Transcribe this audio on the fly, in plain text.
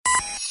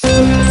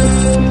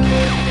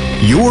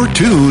You're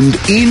tuned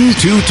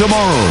into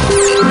tomorrow.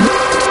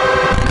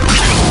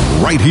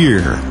 Right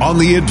here on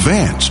the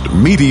Advanced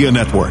Media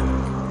Network.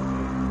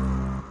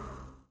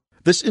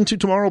 This Into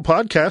Tomorrow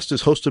podcast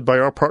is hosted by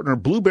our partner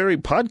Blueberry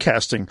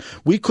Podcasting.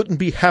 We couldn't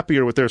be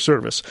happier with their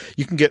service.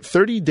 You can get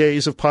 30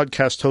 days of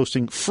podcast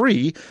hosting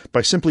free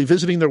by simply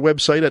visiting their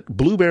website at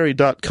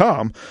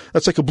blueberry.com.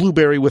 That's like a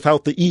blueberry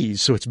without the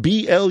E's, so it's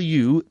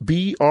BLUBRRY.com.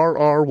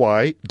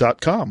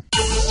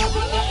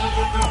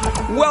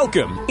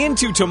 Welcome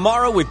Into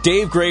Tomorrow with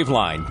Dave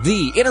Graveline,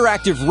 the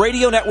interactive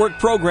radio network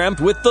program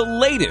with the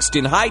latest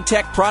in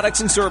high-tech products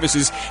and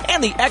services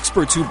and the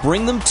experts who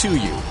bring them to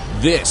you.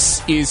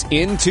 This is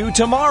Into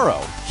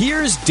Tomorrow.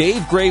 Here's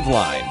Dave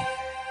Graveline.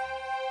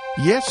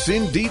 Yes,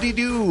 indeedy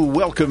do.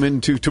 Welcome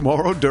into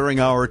tomorrow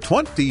during our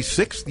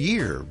 26th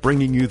year,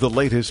 bringing you the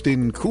latest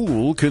in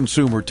cool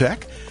consumer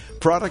tech,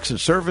 products and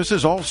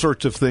services, all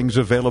sorts of things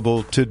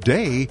available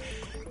today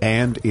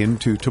and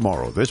into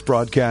tomorrow. This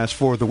broadcast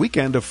for the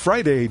weekend of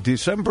Friday,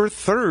 December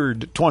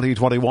 3rd,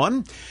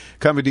 2021.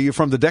 Coming to you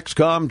from the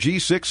Dexcom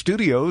G6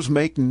 studios,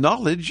 make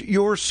knowledge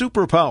your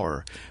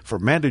superpower for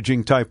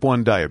managing type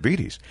 1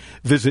 diabetes.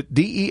 Visit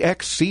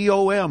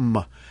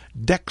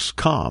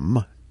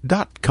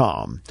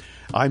Dexcom.com.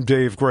 I'm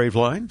Dave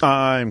Graveline.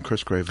 I'm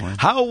Chris Graveline.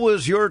 How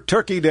was your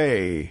turkey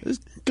day?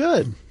 It's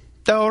good.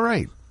 All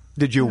right.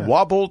 Did you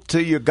wobble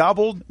till you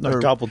gobbled? I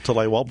gobbled till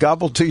I wobbled.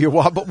 Gobbled till you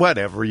wobbled?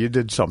 Whatever. You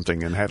did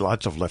something and had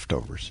lots of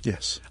leftovers.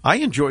 Yes. I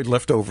enjoyed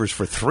leftovers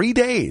for 3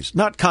 days.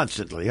 Not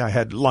constantly. I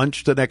had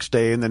lunch the next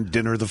day and then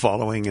dinner the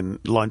following and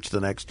lunch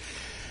the next.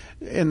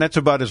 And that's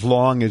about as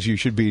long as you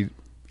should be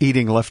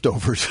eating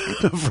leftovers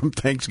from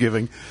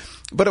Thanksgiving.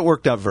 But it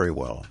worked out very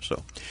well.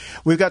 So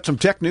we've got some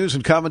tech news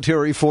and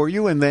commentary for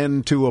you, and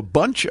then to a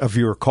bunch of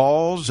your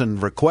calls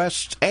and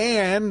requests,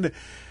 and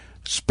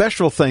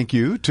special thank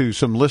you to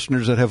some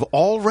listeners that have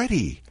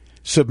already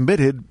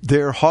submitted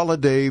their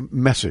holiday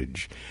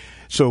message.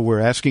 So we're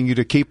asking you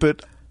to keep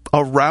it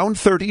around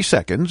 30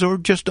 seconds or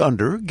just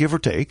under, give or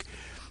take,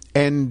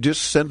 and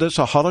just send us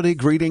a holiday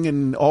greeting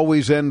and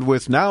always end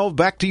with, now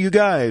back to you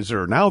guys,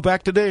 or now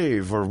back to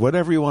Dave, or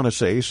whatever you want to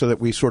say, so that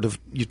we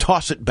you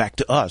toss it back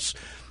to us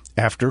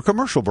after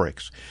commercial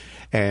breaks.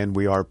 And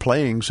we are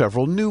playing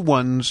several new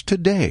ones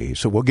today.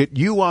 So we'll get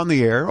you on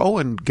the air. Oh,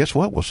 and guess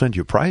what? We'll send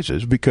you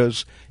prizes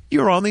because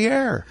you're on the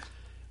air.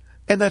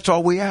 And that's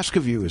all we ask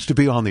of you, is to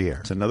be on the air.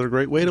 It's another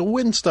great way to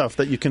win stuff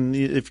that you can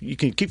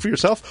keep for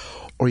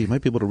yourself, or you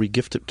might be able to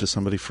regift it to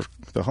somebody for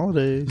the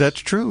holidays. That's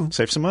true.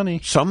 Save some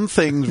money. Some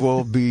things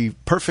will be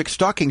perfect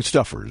stocking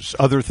stuffers.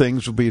 Other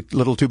things will be a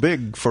little too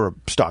big for a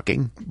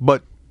stocking,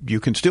 but you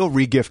can still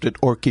regift it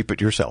or keep it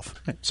yourself.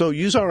 So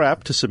use our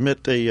app to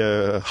submit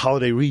a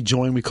holiday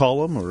rejoin, we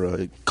call them,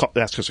 or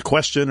ask us a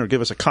question or give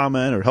us a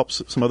comment or help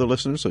some other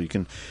listeners. So you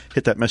can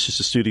hit that message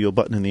to studio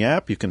button in the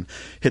app. You can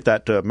hit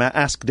that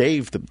Ask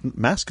Dave.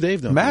 Ask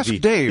Dave? No, Ask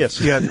Dave. Yes.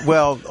 Yeah,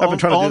 well, I've been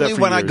trying to do that only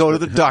for when years, I go to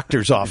the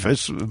doctor's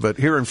office. But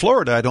here in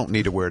Florida, I don't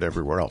need to wear it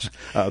everywhere else.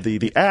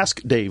 The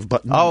Ask Dave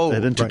button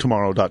at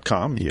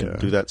intotomorrow.com. You can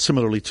do that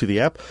similarly to the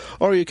app.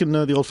 Or you can,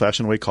 the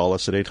old-fashioned way, call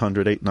us at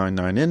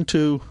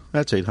 800-899-INTO.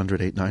 That's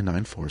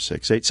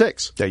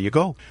 800-899-4686. There you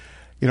go.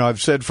 You know,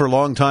 I've said for a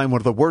long time, one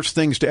of the worst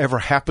things to ever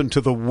happen to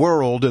the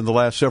world in the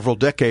last several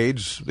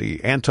decades,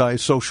 the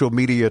anti-social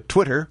media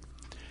Twitter,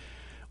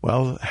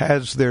 well,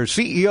 has their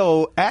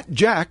CEO,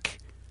 @Jack,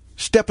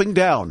 stepping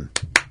down.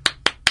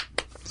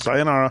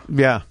 Sayonara.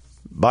 Yeah.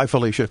 Bye,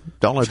 Felicia.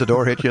 Don't let the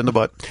door hit you in the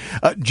butt.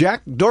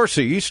 Jack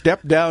Dorsey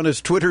stepped down as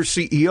Twitter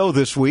CEO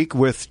this week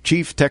with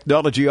Chief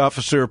Technology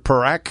Officer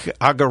Parag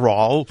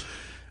Agrawal.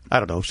 I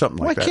don't know, something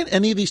like that. Why can't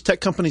any of these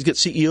tech companies get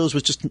CEOs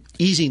with just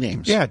easy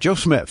names? Yeah, Joe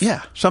Smith.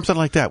 Yeah. Something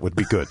like that would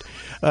be good.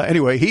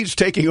 Anyway, he's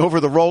taking over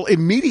the role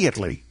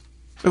immediately.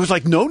 It was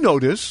like no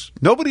notice.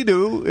 Nobody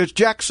knew. It's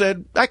Jack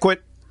said, I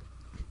quit.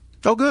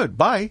 Oh, good.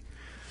 Bye.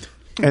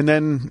 And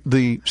then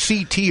the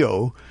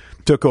CTO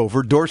took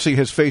over. Dorsey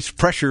has faced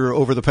pressure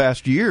over the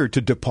past year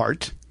to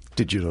depart.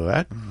 Did you know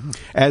that? Mm-hmm.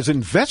 As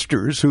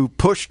investors who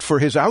pushed for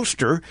his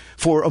ouster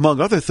for, among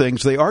other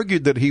things, they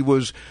argued that he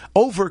was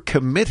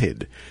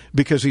overcommitted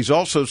because he's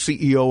also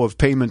CEO of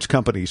payments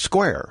company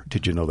Square.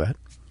 Did you know that?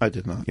 I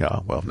did not.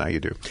 Yeah, well, now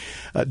you do.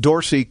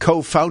 Dorsey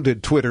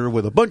co-founded Twitter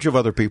with a bunch of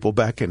other people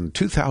back in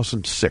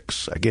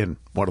 2006. Again,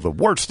 one of the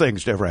worst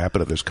things to ever happen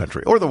to this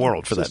country, or the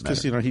world for that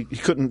matter. He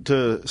couldn't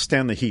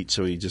stand the heat,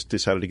 so he just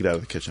decided to get out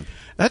of the kitchen.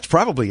 That's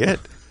probably it.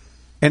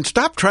 And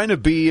stop trying to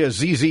be a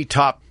ZZ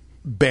Top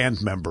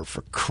band member,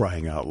 for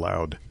crying out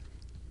loud.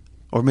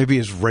 Or maybe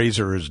his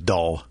razor is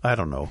dull. I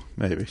don't know.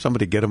 Maybe.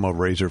 Somebody get him a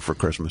razor for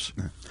Christmas.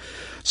 Yeah.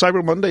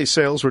 Cyber Monday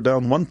sales were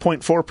down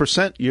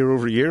 1.4% year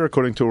over year,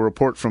 according to a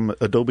report from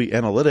Adobe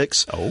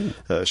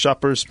Analytics.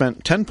 Shoppers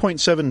spent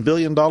 $10.7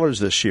 billion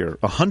this year,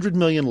 $100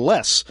 million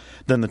less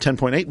than the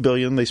 $10.8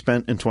 billion they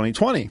spent in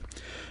 2020.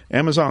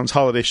 Amazon's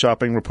holiday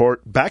shopping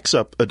report backs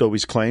up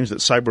Adobe's claims that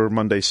Cyber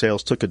Monday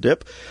sales took a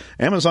dip.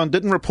 Amazon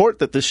didn't report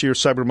that this year's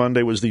Cyber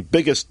Monday was the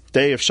biggest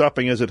day of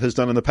shopping as it has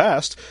done in the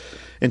past.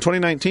 In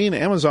 2019,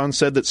 Amazon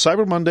said that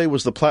Cyber Monday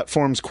was the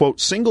platform's, quote,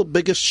 single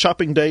biggest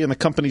shopping day in the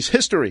company's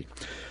history.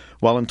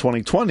 While in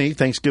 2020,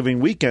 Thanksgiving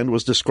weekend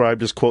was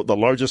described as, quote, the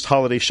largest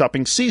holiday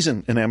shopping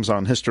season in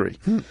Amazon history.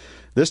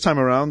 This time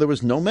around, there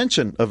was no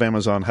mention of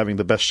Amazon having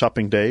the best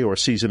shopping day or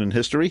season in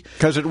history.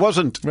 Because it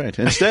wasn't. Right.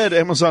 Instead,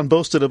 Amazon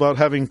boasted about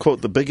having,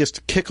 quote, the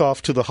biggest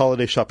kickoff to the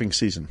holiday shopping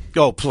season.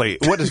 Oh, please.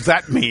 What does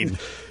that mean?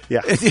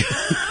 Yeah.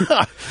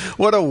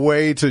 What a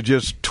way to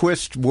just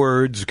twist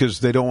words because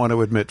they don't want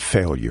to admit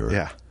failure.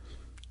 Yeah.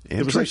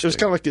 It was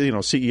kind of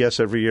like, CES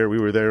every year. We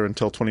were there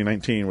until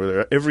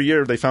 2019. Every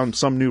year they found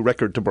some new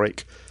record to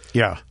break.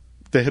 Yeah.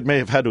 They may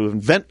have had to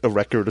invent a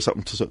record or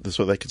something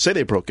so they could say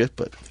they broke it,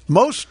 but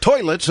most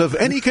toilets of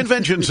any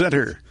convention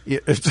center,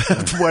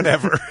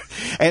 whatever.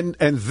 And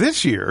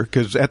this year,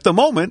 because at the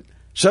moment,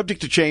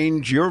 subject to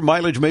change, your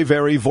mileage may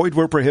vary, void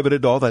where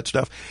prohibited, all that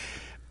stuff.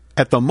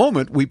 At the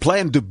moment, we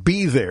plan to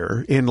be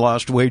there in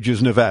Lost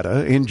Wages,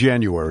 Nevada, in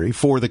January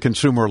for the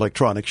Consumer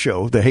Electronics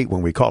Show. They hate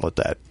when we call it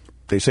that.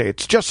 They say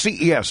it's just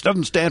CES,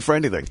 doesn't stand for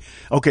anything.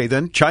 Okay,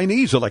 then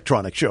Chinese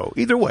Electronics Show.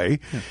 Either way.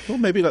 Yeah. Well,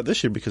 maybe not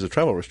this year because of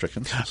travel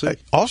restrictions. We'll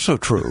also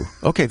true.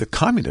 Okay, the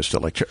Communist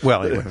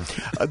Well, anyway.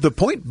 The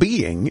point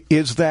being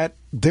is that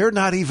they're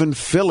not even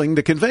filling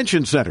the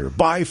convention center.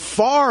 By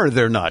far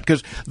they're not,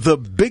 because the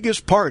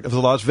biggest part of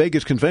the Las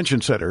Vegas Convention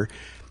Center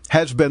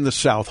has been the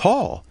South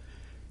Hall.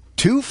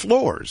 2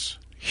 floors.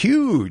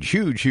 Huge,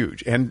 huge,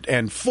 huge.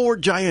 And 4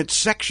 giant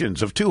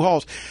sections of 2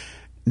 halls.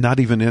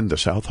 Not even in the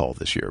South Hall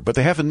this year, but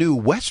they have a new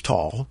West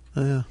Hall.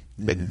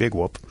 Big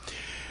whoop.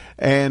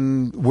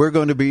 And we're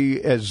going to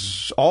be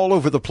as all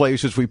over the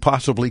place as we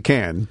possibly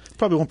can.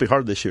 Probably won't be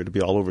hard this year to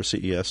be all over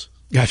CES.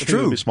 That's true.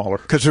 It'll be smaller.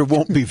 Because there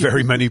won't be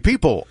very many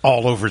people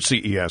all over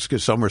CES,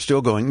 because some are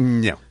still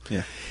going, no.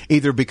 Yeah.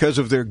 Either because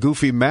of their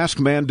goofy mask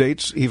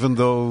mandates, even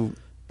though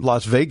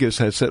Las Vegas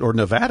has said, or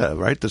Nevada,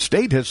 right? The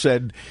state has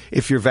said,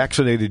 if you're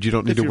vaccinated, you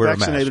don't need to wear a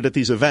mask. If you're vaccinated at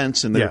these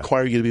events and they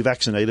require you to be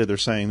vaccinated, they're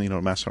saying,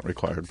 masks aren't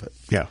required.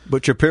 But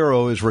but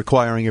Shapiro is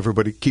requiring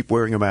everybody to keep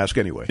wearing a mask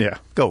anyway. Yeah.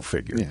 Go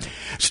figure. Yeah.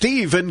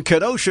 Steve in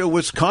Kenosha,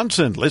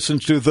 Wisconsin,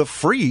 listens to the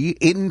free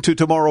Into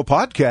Tomorrow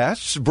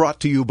podcasts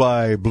brought to you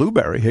by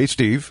Blueberry. Hey,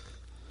 Steve.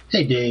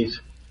 Hey, Dave.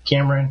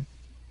 Cameron.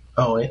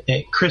 Oh,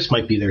 Chris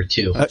might be there,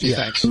 too.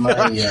 Thanks. My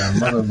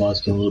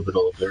mother-in-law's getting a little bit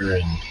older,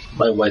 and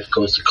my wife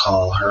goes to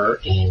call her,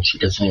 and she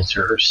doesn't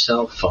answer her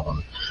cell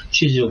phone.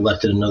 She's either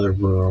left in another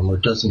room or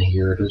doesn't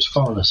hear it or is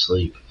falling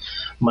asleep.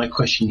 My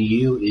question to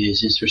you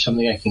is there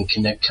something I can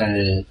connect kind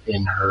of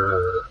in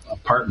her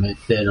apartment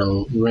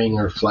that'll ring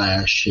or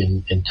flash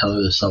and tell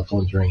her the cell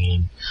phone's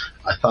ringing?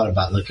 I thought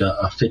about like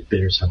a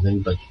Fitbit or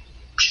something, but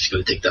she's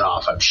going to take that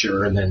off, I'm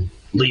sure, and then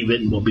leave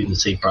it, and we'll be in the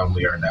same problem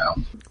we are now.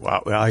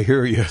 Wow, I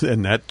hear you,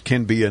 and that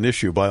can be an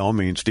issue by all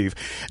means, Steve.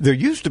 There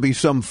used to be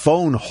some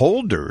phone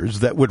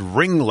holders that would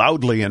ring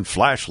loudly and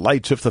flash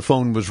lights if the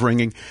phone was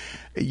ringing.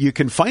 You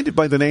can find it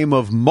by the name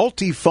of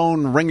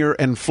Multi-Phone Ringer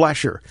and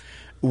Flasher,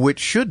 which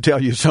should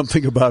tell you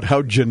something about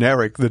how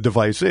generic the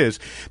device is.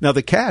 Now,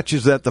 the catch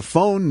is that the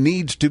phone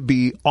needs to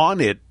be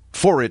on it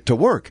for it to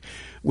work,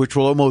 which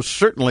will almost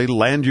certainly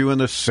land you in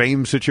the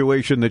same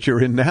situation that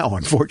you're in now,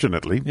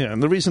 unfortunately. Yeah,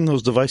 and the reason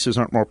those devices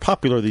aren't more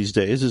popular these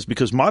days is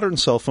because modern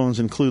cell phones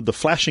include the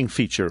flashing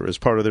feature as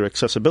part of their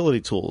accessibility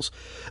tools.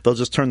 They'll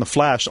just turn the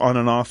flash on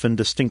and off in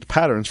distinct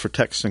patterns for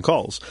texts and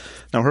calls.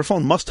 Now, her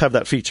phone must have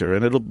that feature,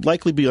 and it'll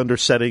likely be under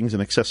settings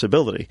and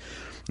accessibility.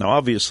 Now,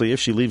 obviously, if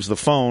she leaves the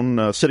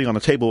phone sitting on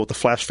a table with the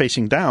flash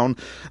facing down,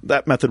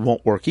 that method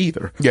won't work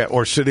either. Yeah,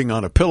 or sitting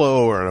on a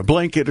pillow or a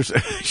blanket. Or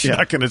she's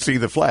not going to see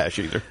the flash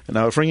either.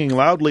 Now, if ringing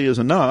loudly is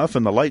enough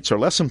and the lights are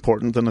less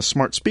important, then a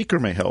smart speaker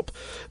may help.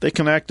 They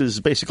can act as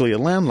basically a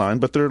landline,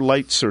 but their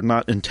lights are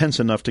not intense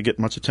enough to get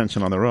much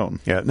attention on their own.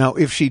 Yeah. Now,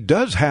 if she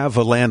does have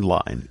a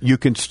landline, you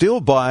can still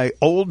buy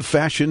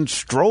old-fashioned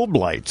strobe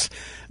lights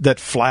that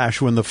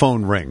flash when the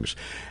phone rings.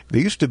 They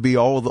used to be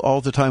all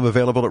the time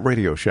available at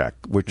Radio Shack,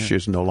 which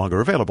is no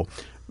longer available.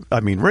 I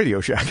mean,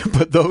 Radio Shack,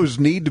 but those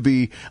need to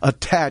be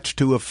attached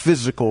to a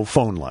physical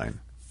phone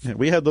line. Yeah,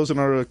 we had those in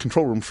our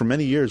control room for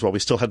many years while we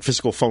still had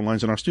physical phone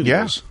lines in our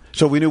studios. Yeah.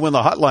 So we knew when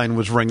the hotline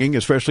was ringing,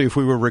 especially if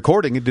we were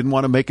recording, it didn't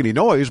want to make any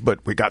noise,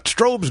 but we got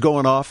strobes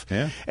going off,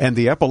 and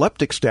the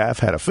epileptic staff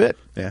had a fit.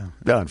 Yeah.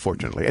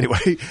 Unfortunately.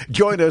 Anyway,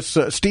 join us,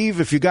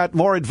 Steve. If you got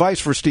more advice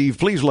for Steve,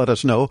 please let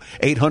us know,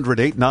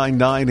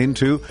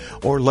 800-899-INTO,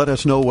 or let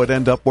us know what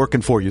ended up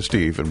working for you,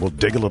 Steve, and we'll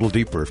dig a little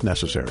deeper if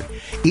necessary.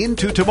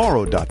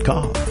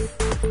 IntoTomorrow.com.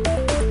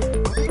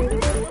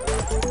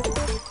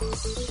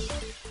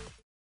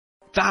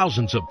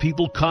 Thousands of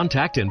people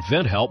contact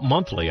InventHelp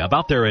monthly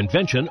about their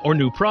invention or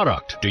new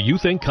product. Do you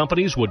think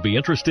companies would be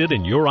interested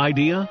in your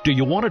idea? Do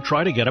you want to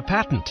try to get a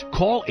patent?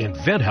 Call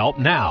InventHelp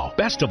now.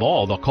 Best of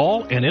all, the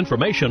call and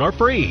information are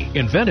free.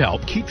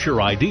 InventHelp keeps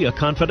your idea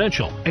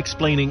confidential,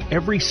 explaining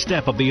every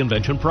step of the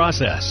invention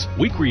process.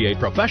 We create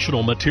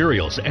professional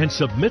materials and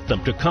submit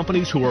them to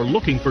companies who are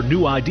looking for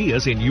new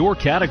ideas in your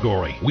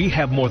category. We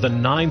have more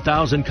than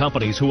 9,000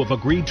 companies who have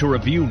agreed to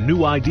review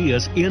new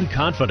ideas in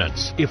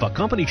confidence. If a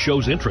company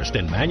shows interest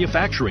in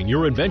manufacturing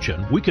your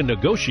invention, we can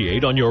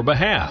negotiate on your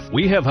behalf.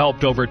 We have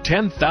helped over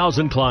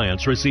 10,000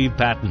 clients receive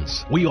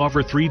patents. We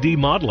offer 3D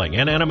modeling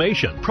and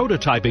animation,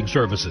 prototyping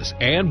services,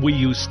 and we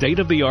use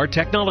state-of-the-art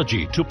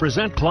technology to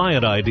present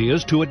client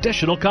ideas to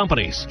additional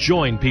companies.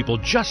 Join people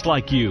just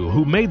like you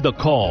who made the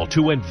call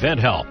to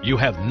InventHelp. You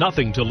have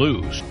nothing to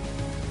lose.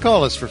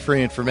 Call us for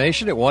free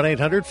information at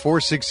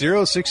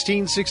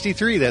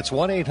 1-800-460-1663. That's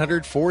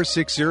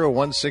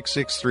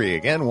 1-800-460-1663.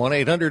 Again,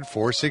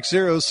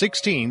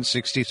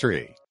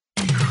 1-800-460-1663.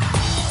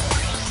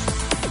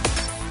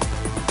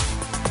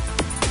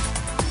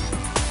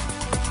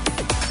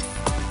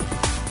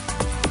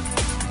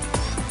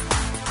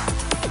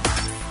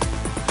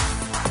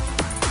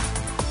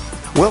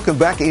 Welcome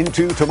back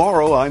into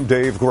Tomorrow. I'm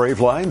Dave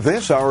Graveline.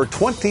 This, our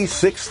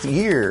 26th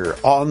year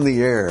on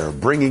the air,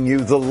 bringing you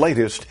the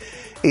latest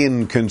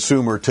in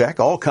consumer tech,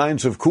 all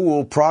kinds of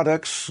cool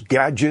products,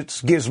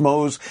 gadgets,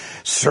 gizmos,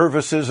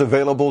 services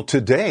available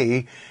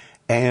today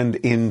and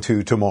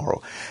into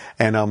tomorrow.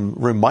 And I'm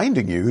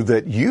reminding you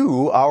that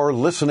you, our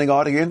listening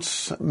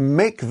audience,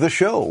 make the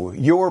show.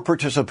 Your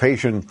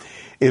participation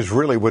is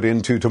really what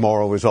Into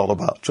Tomorrow is all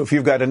about. So if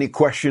you've got any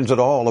questions at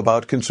all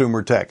about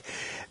consumer tech,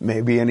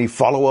 maybe any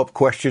follow-up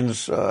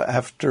questions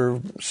after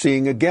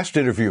seeing a guest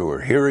interview or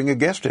hearing a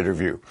guest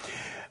interview,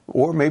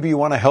 or maybe you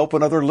want to help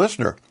another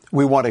listener,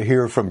 we want to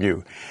hear from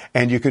you.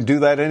 And you can do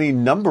that any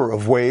number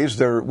of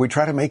ways. We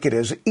try to make it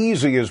as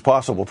easy as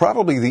possible.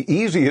 Probably the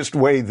easiest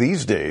way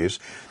these days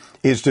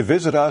is to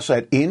visit us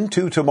at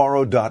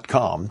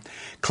intotomorrow.com.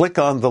 Click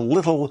on the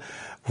little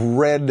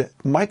red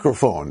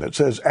microphone that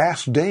says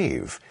Ask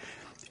Dave.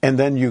 And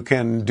then you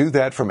can do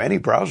that from any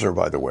browser,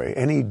 by the way,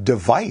 any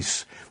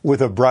device with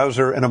a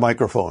browser and a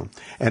microphone,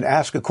 and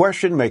ask a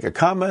question, make a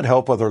comment,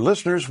 help other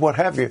listeners, what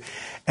have you.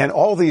 And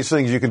all these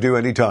things you can do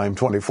anytime,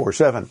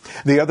 24/7.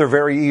 The other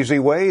very easy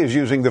way is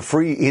using the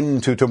free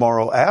Into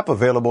Tomorrow app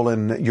available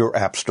in your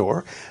app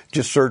store.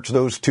 Just search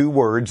those two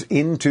words,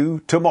 Into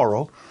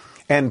Tomorrow,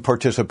 and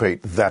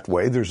participate that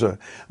way. There's a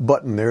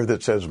button there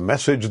that says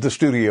Message the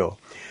Studio.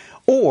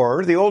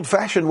 Or the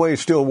old-fashioned way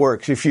still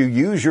works. If you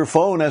use your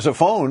phone as a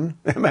phone,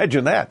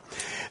 imagine that,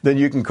 then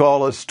you can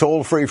call us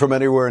toll-free from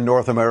anywhere in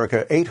North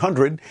America,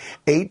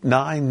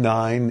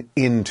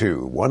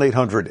 800-899-INTO,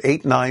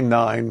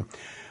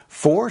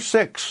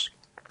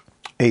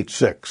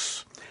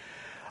 1-800-899-4686.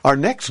 Our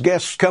next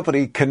guest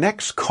company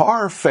connects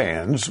car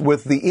fans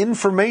with the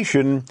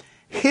information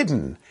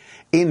hidden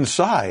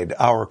inside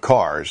our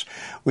cars.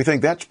 We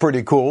think that's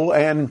pretty cool.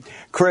 And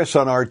Chris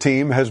on our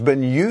team has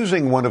been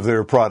using one of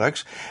their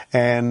products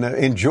and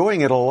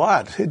enjoying it a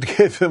lot. It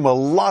gives him a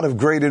lot of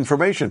great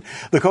information.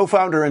 The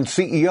co-founder and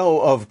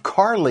CEO of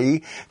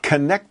Carly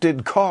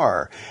Connected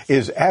Car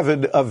is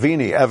Avid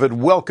Avini. Avid,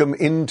 welcome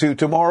Into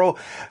Tomorrow,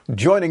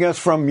 joining us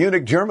from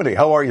Munich, Germany.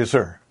 How are you,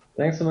 sir?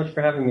 Thanks so much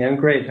for having me. I'm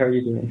great. How are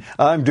you doing?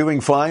 I'm doing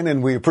fine,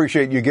 and we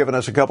appreciate you giving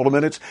us a couple of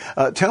minutes.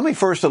 Tell me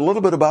first a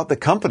little bit about the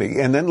company,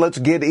 and then let's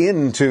get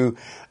into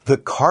the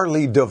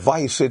Carly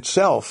device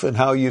itself and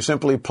how you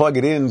simply plug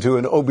it into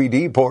an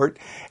OBD port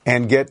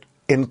and get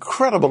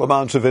incredible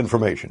amounts of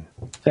information.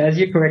 So as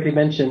you correctly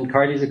mentioned,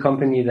 Carly is a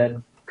company that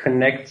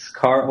connects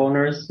car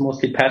owners,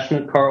 mostly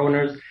passionate car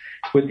owners,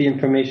 with the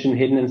information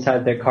hidden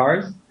inside their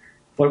cars.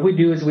 What we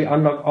do is we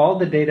unlock all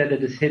the data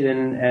that is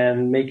hidden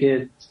and make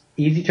it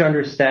easy to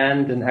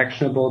understand and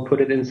actionable, put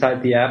it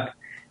inside the app,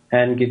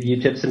 and give you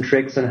tips and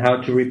tricks on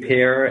how to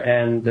repair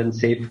and then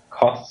save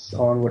costs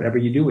on whatever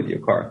you do with your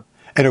car.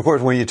 And of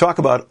course, when you talk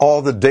about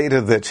all the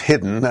data that's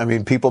hidden, I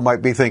mean, people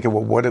might be thinking,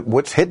 well,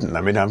 what's hidden?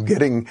 I mean, I'm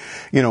getting,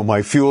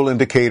 my fuel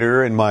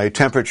indicator and my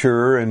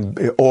temperature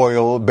and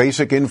oil,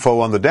 basic info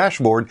on the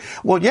dashboard.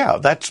 Well, yeah,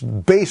 that's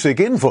basic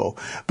info,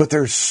 but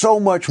there's so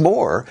much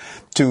more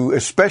to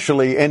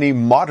especially any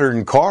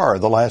modern car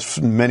the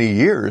last many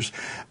years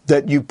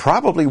that you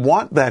probably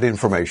want that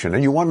information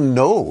and you want to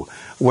know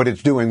what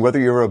it's doing, whether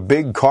you're a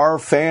big car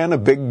fan, a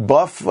big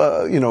buff,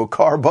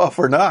 car buff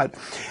or not.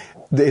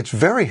 It's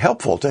very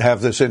helpful to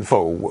have this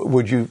info.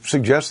 Would you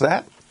suggest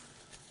that?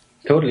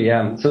 Totally,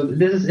 yeah. So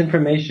this is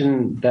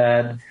information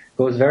that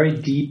goes very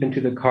deep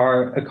into the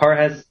car. A car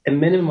has a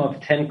minimum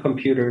of 10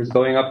 computers,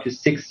 going up to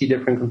 60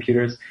 different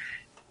computers.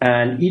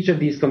 And each of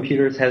these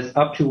computers has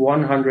up to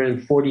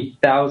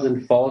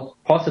 140,000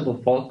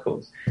 possible fault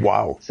codes.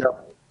 Wow. So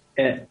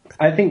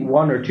I think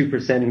 1 or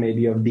 2%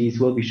 maybe of these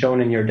will be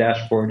shown in your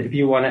dashboard. If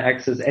you want to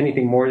access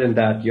anything more than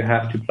that, you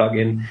have to plug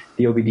in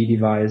the OBD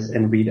device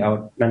and read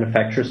out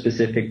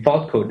manufacturer-specific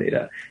fault code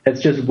data.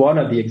 That's just one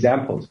of the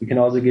examples. We can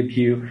also give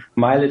you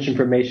mileage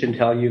information,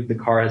 tell you if the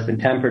car has been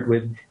tampered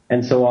with,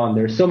 and so on.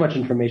 There's so much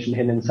information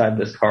hidden inside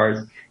those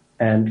cars,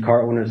 and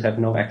car owners have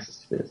no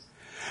access to this.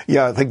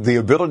 Yeah, I think the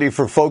ability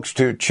for folks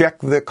to check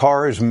the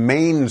car's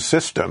main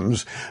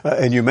systems,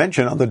 and you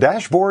mentioned on the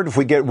dashboard, if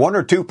we get 1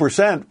 or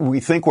 2%, we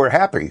think we're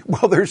happy.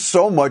 Well, there's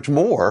so much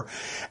more,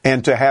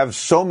 and to have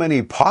so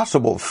many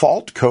possible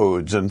fault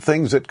codes and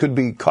things that could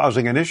be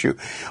causing an issue.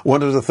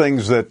 One of the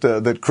things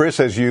that Chris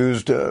has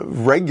used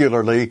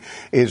regularly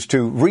is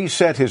to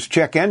reset his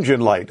check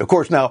engine light. Of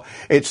course, now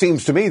it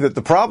seems to me that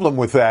the problem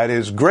with that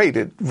is great,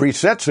 it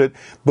resets it,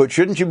 but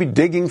shouldn't you be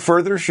digging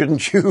further?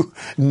 Shouldn't you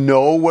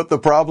know what the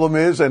problem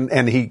is?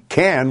 And he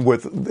can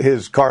with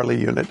his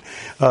Carly unit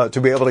to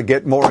be able to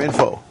get more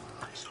info.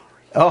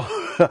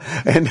 Oh,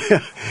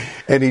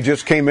 and he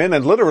just came in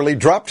and literally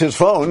dropped his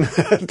phone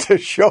to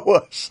show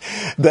us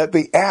that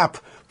the app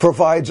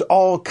provides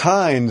all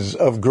kinds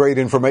of great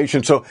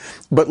information. So,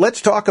 but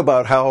let's talk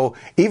about how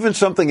even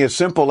something as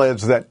simple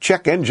as that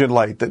check engine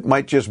light that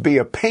might just be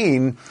a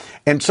pain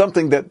and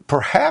something that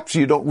perhaps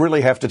you don't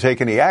really have to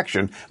take any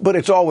action, but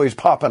it's always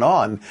popping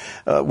on.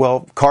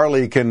 Well,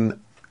 Carly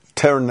can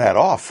turn that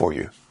off for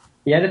you.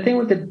 Yeah, the thing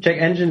with the check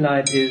engine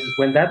light is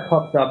when that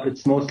pops up,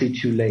 it's mostly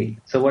too late.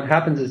 So what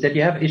happens is that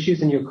you have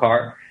issues in your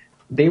car.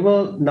 They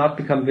will not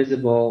become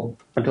visible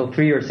until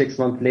 3 or 6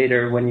 months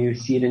later when you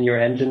see it in your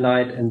engine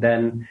light and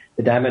then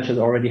the damage has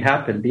already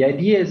happened. The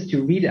idea is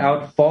to read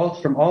out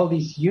faults from all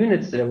these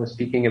units that I was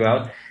speaking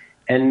about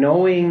and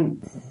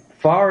knowing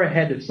far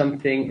ahead if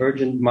something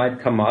urgent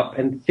might come up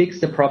and fix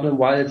the problem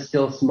while it's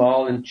still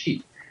small and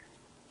cheap.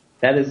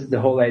 That is the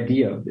whole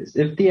idea of this.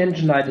 If the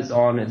engine light is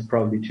on, it's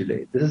probably too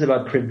late. This is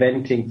about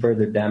preventing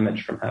further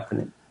damage from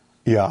happening.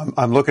 Yeah,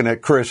 I'm looking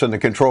at Chris in the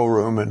control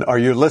room, and are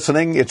you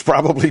listening? It's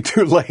probably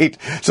too late.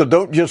 So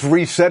don't just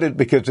reset it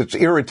because it's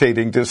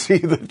irritating to see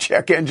the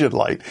check engine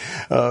light.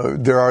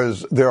 There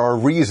are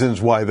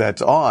reasons why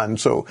that's on.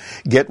 So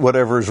get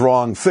whatever's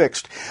wrong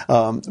fixed.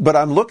 But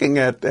I'm looking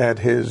at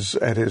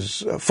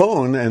his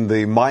phone and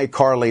the My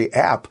Carly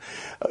app.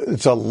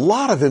 It's a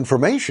lot of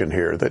information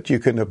here that you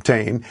can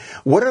obtain.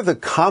 What are the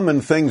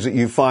common things that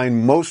you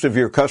find most of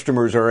your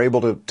customers are able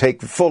to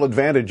take full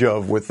advantage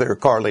of with their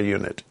Carly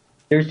unit?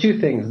 There's two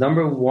things.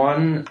 Number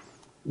one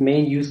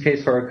main use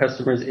case for our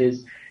customers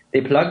is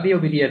they plug the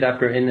OBD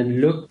adapter in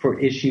and look for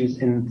issues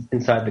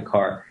inside the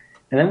car.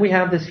 And then we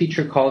have this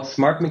feature called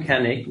Smart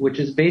Mechanic, which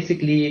is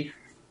basically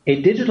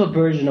a digital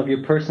version of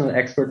your personal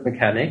expert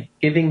mechanic,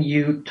 giving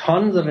you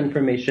tons of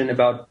information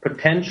about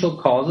potential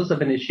causes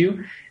of an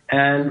issue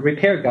and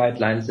repair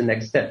guidelines and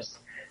next steps.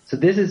 So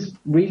this is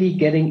really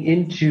getting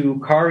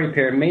into car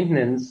repair and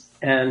maintenance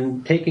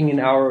and taking an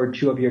hour or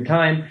two of your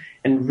time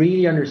and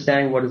really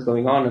understanding what is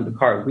going on in the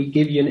car. We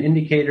give you an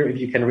indicator if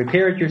you can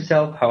repair it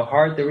yourself, how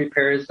hard the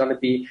repair is going to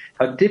be,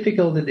 how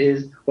difficult it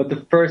is, what the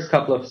first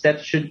couple of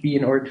steps should be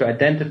in order to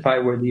identify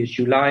where the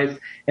issue lies,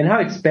 and how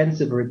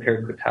expensive a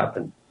repair could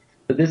happen.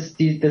 So this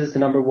is the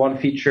number one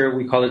feature.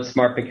 We call it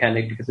Smart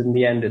Mechanic because in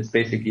the end, it's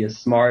basically a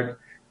smart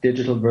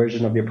digital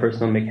version of your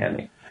personal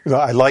mechanic.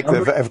 I like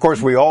that. Of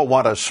course, we all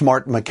want a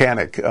smart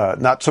mechanic,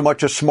 not so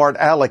much a smart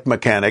aleck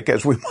mechanic,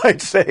 as we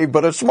might say,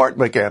 but a smart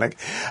mechanic.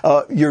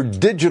 Your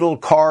digital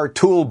car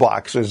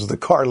toolbox is the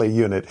Carly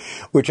unit,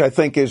 which I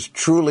think is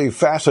truly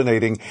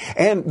fascinating.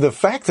 And the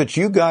fact that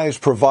you guys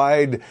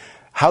provide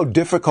how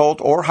difficult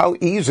or how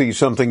easy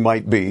something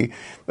might be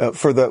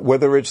for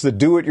whether it's the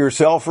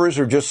do-it-yourselfers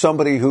or just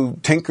somebody who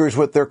tinkers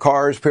with their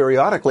cars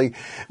periodically,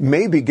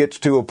 maybe gets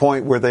to a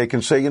point where they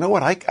can say, you know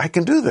what, I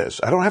can do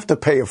this. I don't have to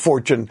pay a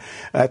fortune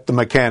at the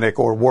mechanic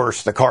or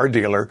worse, the car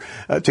dealer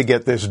to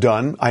get this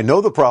done. I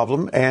know the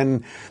problem,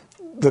 and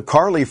the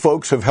Carly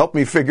folks have helped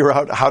me figure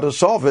out how to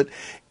solve it.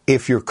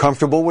 If you're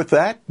comfortable with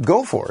that,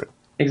 go for it.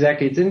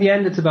 Exactly. In the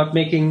end, it's about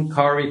making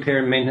car repair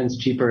and maintenance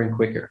cheaper and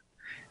quicker.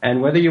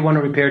 And whether you want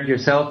to repair it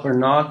yourself or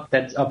not,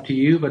 that's up to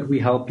you, but we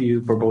help you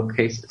for both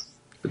cases.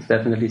 It's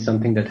definitely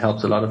something that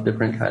helps a lot of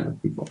different kinds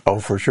of people. Oh,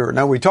 for sure.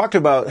 Now, we talked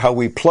about how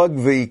we plug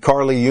the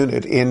Carly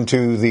unit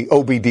into the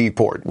OBD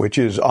port, which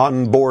is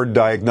onboard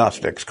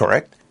diagnostics,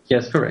 correct?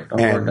 Yes, correct.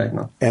 Onboard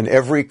diagnostics. And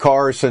every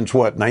car since,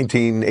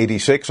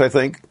 1986, I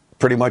think,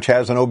 pretty much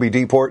has an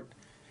OBD port?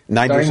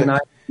 96?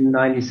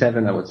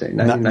 97, I would say.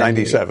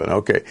 97,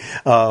 okay.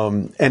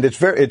 And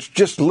it's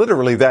just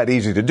literally that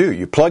easy to do.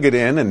 You plug it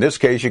in this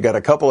case, you got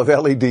a couple of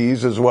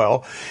LEDs as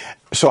well.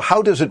 So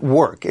how does it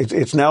work?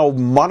 It's now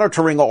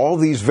monitoring all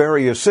these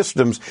various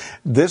systems.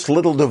 This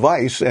little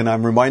device, and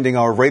I'm reminding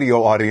our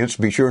radio audience,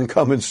 be sure and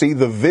come and see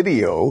the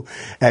video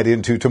at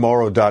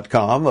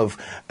intotomorrow.com of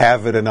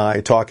Avid and I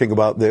talking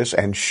about this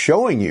and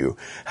showing you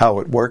how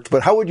it worked.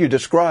 But how would you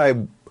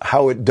describe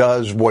how it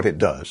does what it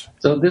does?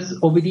 So this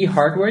OBD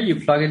hardware,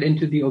 you plug it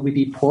into the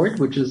OBD port,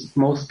 which is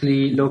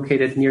mostly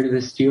located near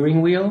the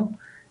steering wheel.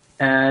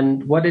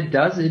 And what it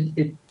does,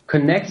 it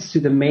connects to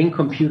the main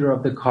computer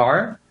of the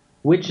car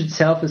which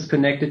itself is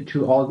connected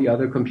to all the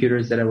other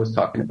computers that I was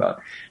talking about.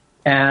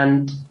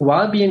 And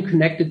while being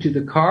connected to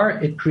the car,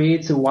 it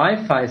creates a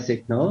Wi-Fi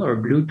signal or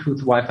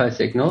Bluetooth Wi-Fi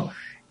signal,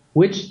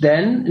 which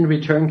then in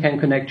return can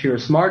connect to your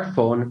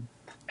smartphone.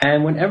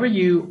 And whenever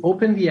you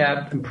open the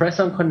app and press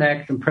on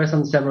connect and press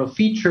on several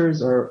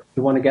features, or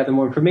you want to gather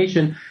more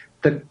information,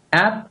 the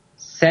app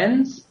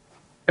sends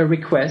a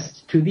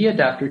request to the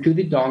adapter, to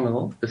the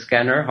dongle, the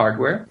scanner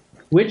hardware,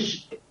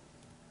 which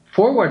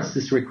forwards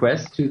this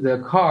request to the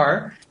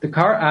car. The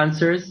car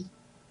answers,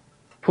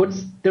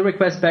 puts the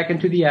request back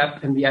into the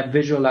app, and the app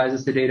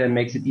visualizes the data and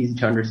makes it easy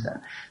to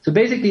understand. So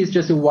basically, it's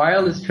just a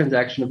wireless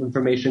transaction of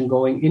information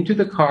going into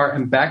the car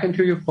and back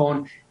into your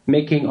phone,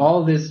 making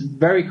all this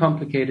very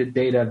complicated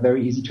data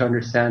very easy to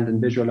understand and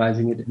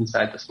visualizing it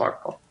inside the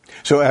smartphone.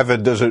 So,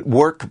 Avid, does it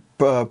work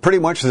pretty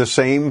much the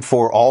same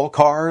for all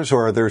cars,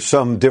 or are there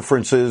some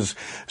differences,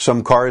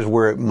 some cars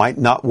where it might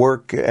not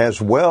work as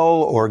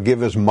well or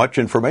give as much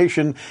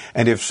information?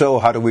 And if so,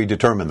 how do we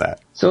determine that?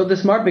 So the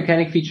smart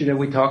mechanic feature that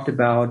we talked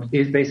about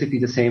is basically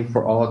the same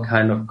for all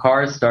kind of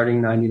cars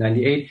starting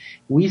 1998.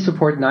 We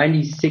support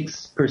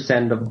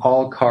 96% of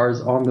all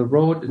cars on the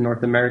road in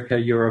North America,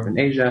 Europe, and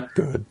Asia.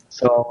 Good.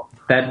 So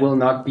that will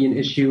not be an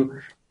issue.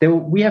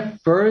 We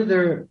have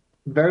further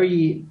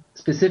very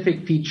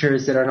specific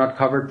features that are not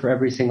covered for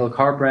every single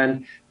car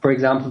brand. For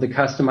example, the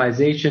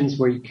customizations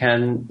where you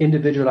can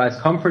individualize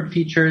comfort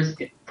features,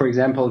 for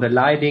example, the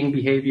lighting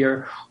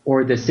behavior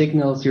or the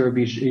signals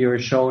you're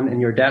shown in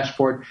your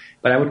dashboard.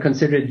 But I would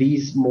consider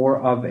these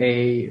more of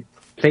a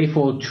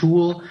playful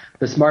tool.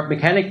 The smart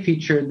mechanic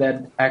feature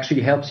that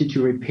actually helps you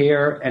to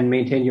repair and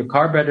maintain your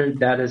car better,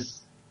 that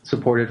is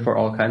supported for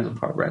all kinds of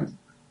car brands.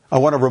 I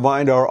want to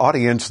remind our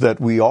audience that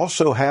we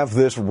also have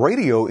this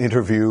radio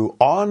interview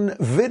on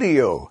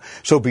video.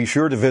 So be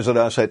sure to visit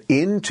us at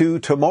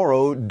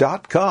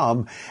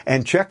intotomorrow.com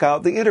and check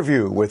out the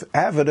interview with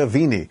Avid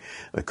Avini,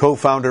 the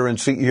co-founder and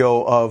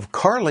CEO of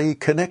Carly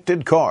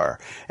Connected Car,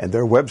 and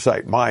their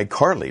website,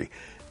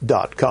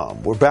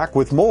 mycarly.com. We're back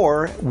with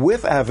more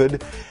with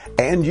Avid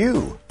and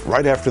you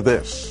right after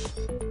this.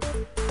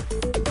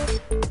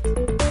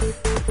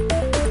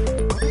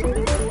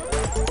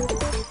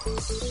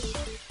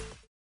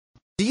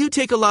 Do you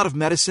take a lot of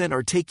medicine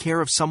or take care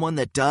of someone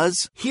that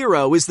does?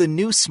 Hero is the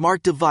new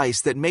smart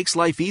device that makes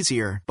life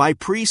easier by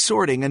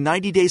pre-sorting a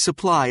 90-day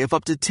supply of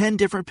up to 10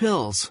 different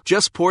pills.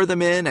 Just pour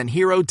them in and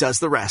Hero does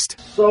the rest.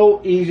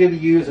 So easy to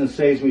use and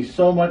saves me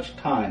so much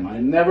time. I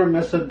never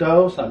miss a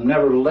dose. I'm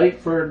never late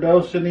for a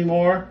dose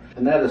anymore.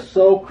 And that is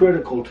so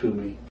critical to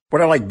me.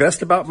 What I like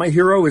best about my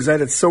Hero is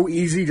that it's so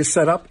easy to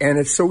set up and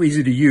it's so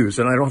easy to use,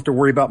 and I don't have to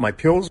worry about my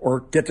pills or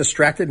get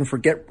distracted and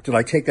forget, did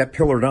I take that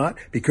pill or not?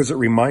 Because it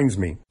reminds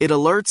me. It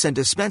alerts and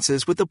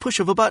dispenses with the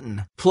push of a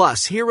button.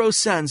 Plus, Hero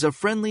sends a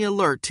friendly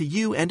alert to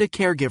you and a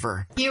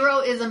caregiver. Hero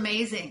is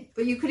amazing,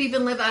 but you could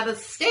even live out of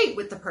state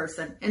with the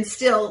person and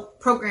still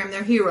program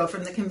their Hero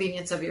from the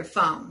convenience of your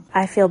phone.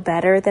 I feel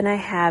better than I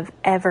have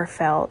ever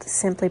felt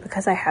simply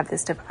because I have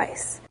this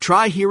device.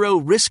 Try Hero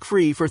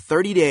risk-free for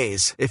 30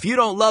 days. If you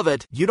don't love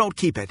it, you don't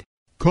keep it.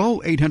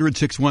 Call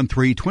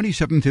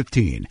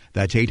 800-613-2715.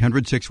 That's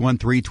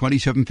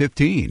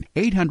 800-613-2715.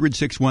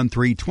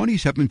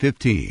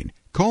 800-613-2715.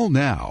 Call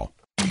now.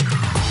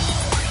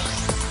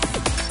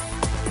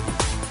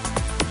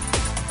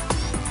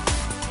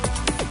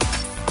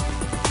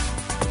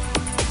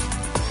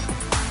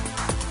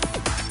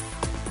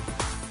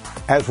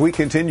 As we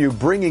continue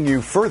bringing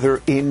you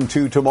further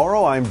into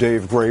tomorrow, I'm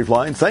Dave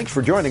Graveline. Thanks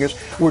for joining us.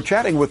 We're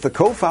chatting with the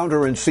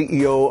co-founder and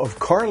CEO of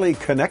Carly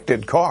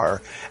Connected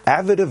Car,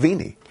 Avid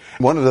Avini.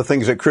 One of the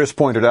things that Chris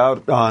pointed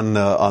out on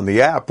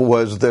the app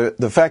was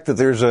the fact that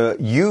there's a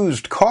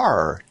used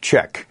car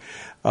check,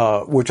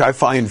 which I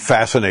find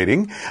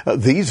fascinating.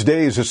 These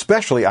days,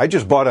 especially, I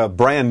just bought a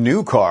brand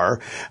new car,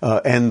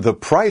 and the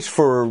price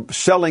for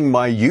selling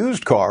my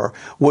used car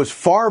was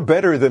far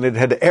better than it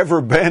had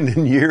ever been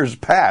in years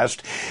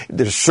past.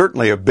 There's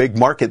certainly a big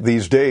market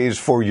these days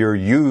for your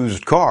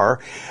used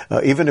car,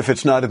 even if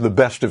it's not in the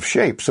best of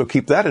shape. So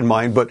keep that in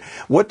mind. But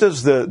what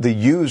does the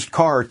used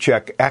car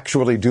check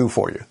actually do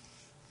for you?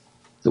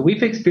 So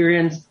we've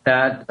experienced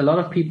that a lot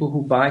of people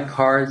who buy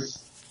cars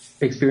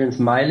experience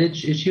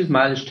mileage issues,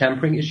 mileage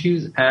tampering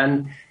issues,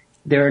 and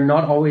they're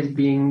not always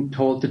being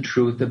told the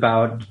truth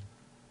about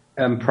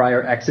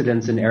prior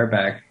accidents in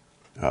airbag.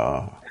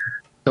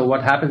 So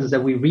what happens is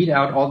that we read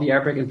out all the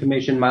airbag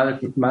information,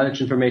 mileage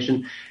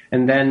information,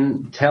 and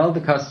then tell the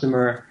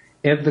customer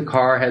if the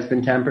car has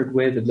been tampered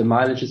with, if the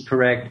mileage is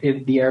correct,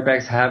 if the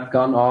airbags have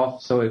gone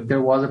off, so if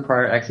there was a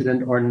prior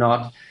accident or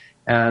not.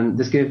 And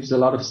this gives a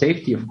lot of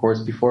safety, of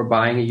course, before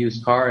buying a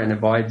used car and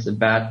avoids a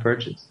bad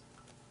purchase.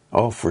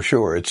 Oh, for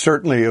sure. It's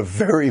certainly a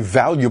very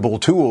valuable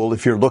tool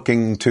if you're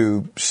looking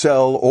to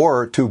sell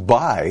or to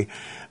buy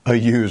a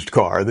used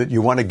car, that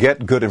you want to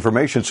get good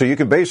information. So you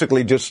can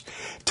basically just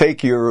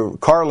take your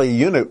Carly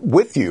unit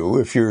with you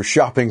if you're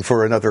shopping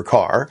for another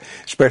car,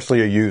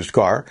 especially a used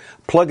car,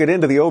 plug it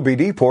into the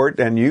OBD port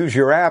and use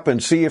your app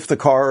and see if the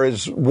car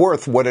is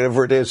worth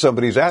whatever it is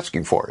somebody's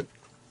asking for it.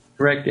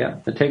 Correct, yeah.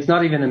 It takes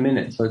not even a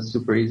minute, so it's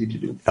super easy to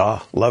do.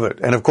 Ah, love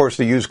it. And of course,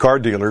 the used car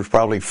dealer is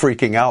probably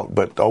freaking out,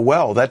 but oh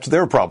well, that's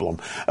their problem.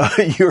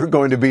 You're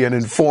going to be an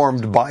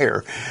informed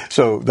buyer,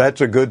 so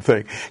that's a good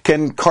thing.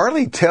 Can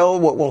Carly tell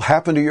what will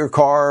happen to your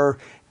car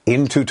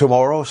into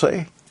tomorrow,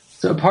 say?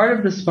 So part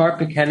of the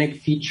Smart Mechanic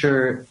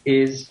feature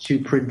is to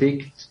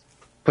predict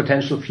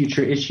potential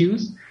future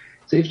issues.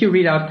 So if you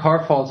read out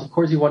car faults, of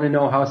course, you want to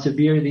know how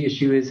severe the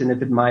issue is and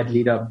if it might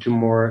lead up to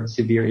more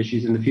severe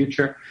issues in the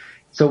future.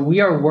 So we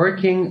are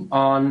working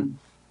on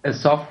a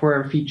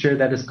software feature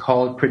that is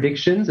called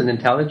Predictions and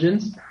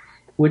Intelligence,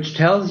 which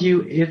tells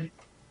you if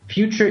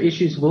future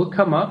issues will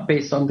come up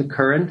based on the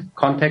current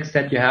context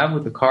that you have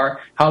with the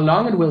car, how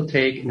long it will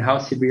take, and how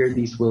severe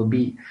these will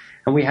be.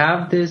 And we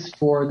have this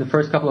for the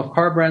first couple of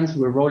car brands.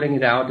 We're rolling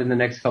it out in the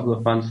next couple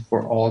of months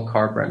for all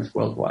car brands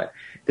worldwide.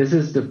 This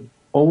is the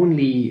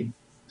only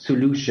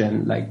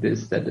solution like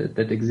this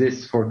that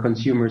exists for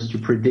consumers to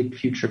predict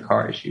future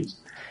car issues.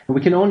 And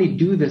we can only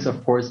do this,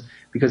 of course,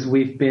 because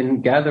we've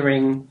been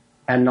gathering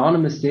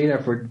anonymous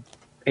data for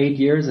 8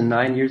 years and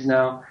 9 years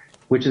now,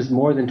 which is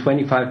more than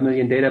 25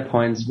 million data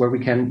points, where we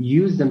can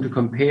use them to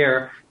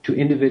compare to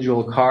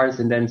individual cars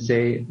and then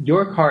say,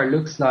 your car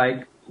looks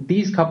like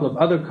these couple of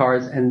other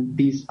cars, and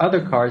these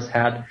other cars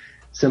had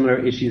similar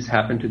issues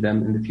happen to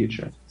them in the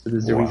future. So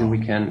this is the reason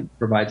we can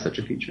provide such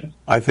a feature.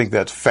 I think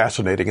that's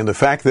fascinating. And the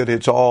fact that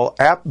it's all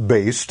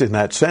app-based in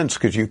that sense,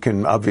 because you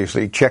can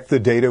obviously check the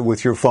data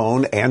with your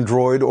phone,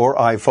 Android or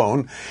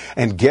iPhone,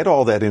 and get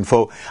all that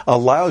info,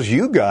 allows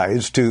you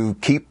guys to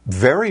keep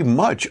very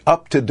much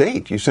up to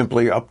date. You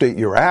simply update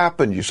your app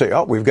and you say,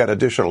 oh, we've got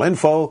additional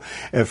info.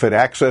 If it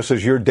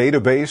accesses your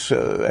database,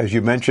 as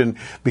you mentioned,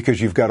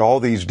 because you've got all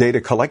these data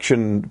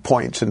collection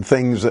points and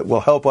things that will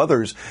help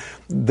others,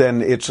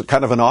 then it's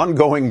kind of an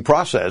ongoing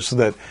process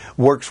that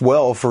works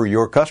well for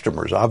your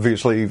customers.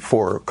 Obviously,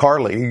 for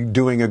Carly,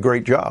 doing a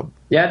great job.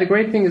 Yeah, the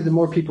great thing is the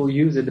more people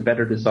use it, the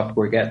better the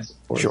software gets.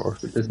 Of course. Sure.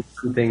 This is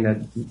something that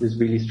is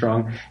really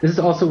strong. This is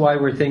also why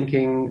we're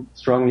thinking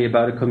strongly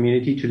about a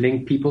community to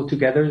link people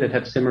together that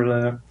have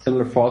similar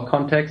fault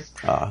contexts,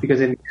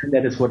 because in the end,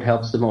 that is what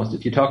helps the most.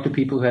 If you talk to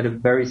people who had a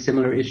very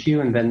similar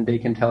issue, and then they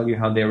can tell you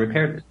how they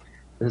repaired it.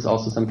 This is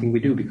also something we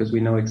do because we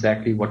know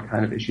exactly what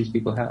kind of issues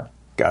people have.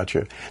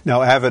 Gotcha.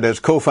 Now, Avid, as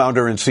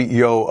co-founder and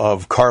CEO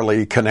of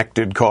Carly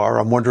Connected Car,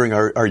 I'm wondering,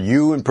 are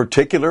you in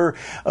particular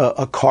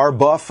a car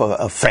buff,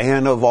 a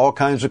fan of all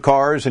kinds of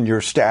cars, and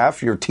your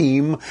staff, your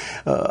team?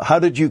 How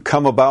did you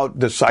come about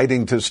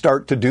deciding to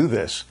start to do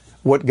this?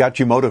 What got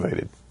you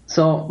motivated?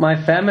 So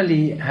my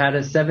family had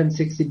a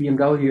 760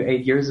 BMW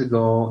 8 years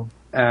ago,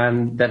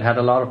 and that had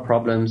a lot of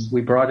problems.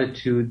 We brought it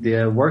to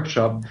the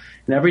workshop,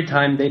 and every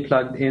time they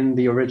plugged in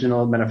the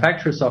original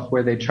manufacturer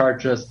software, they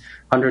charged us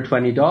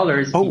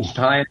 $120 each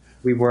time.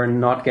 We were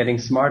not getting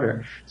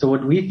smarter. So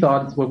what we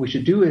thought, what we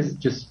should do is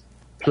just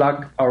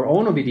plug our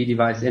own OBD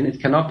device in.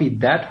 It cannot be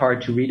that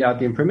hard to read out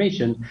the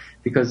information,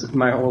 because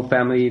my whole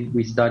family,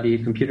 we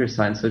studied computer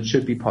science, so it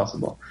should be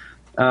possible.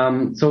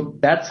 So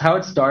that's how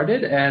it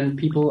started, and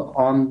people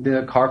on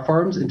the car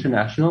forums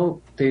international,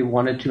 they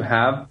wanted to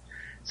have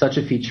such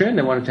a feature, and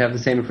they wanted to have the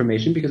same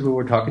information because we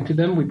were talking to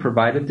them. We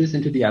provided this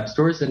into the app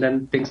stores, and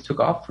then things took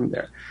off from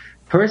there.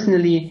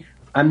 Personally,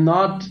 I'm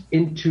not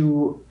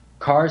into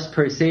cars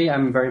per se.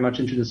 I'm very much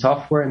into the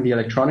software and the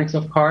electronics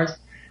of cars,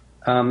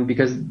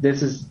 because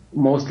this is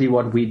mostly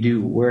what we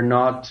do. We're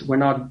not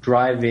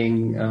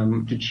driving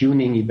to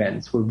tuning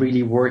events. We're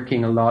really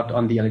working a lot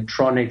on the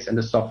electronics and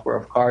the software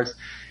of cars,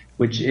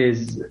 which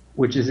is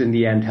in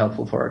the end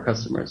helpful for our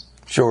customers.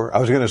 Sure. I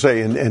was going to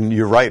say, and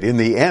you're right, in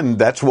the end,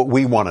 that's what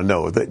we want to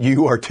know, that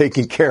you are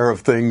taking care of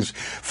things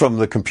from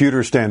the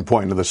computer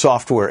standpoint of the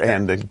software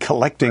end, and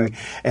collecting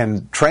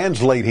and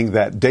translating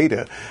that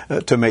data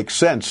to make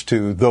sense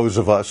to those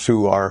of us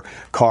who are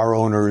car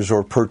owners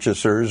or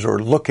purchasers or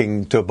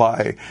looking to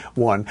buy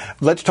one.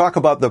 Let's talk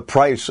about the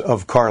price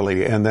of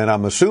Carly, and then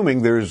I'm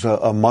assuming there's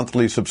a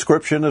monthly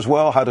subscription as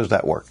well. How does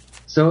that work?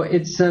 So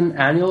it's an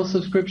annual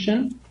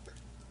subscription.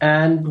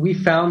 And we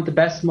found the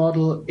best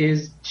model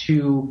is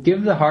to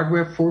give the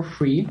hardware for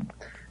free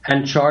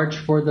and charge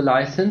for the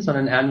license on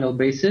an annual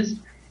basis.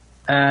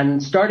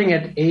 And starting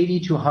at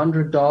 $80 to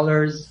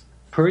 $100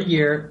 per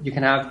year, you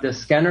can have the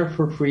scanner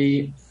for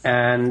free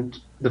and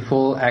the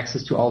full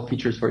access to all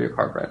features for your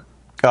car brand.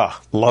 Ah,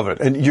 love it.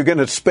 And you're going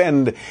to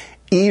spend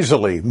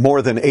easily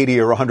more than $80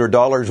 or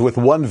 $100 with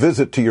one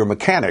visit to your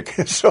mechanic.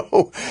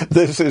 So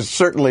this is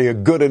certainly a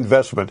good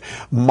investment.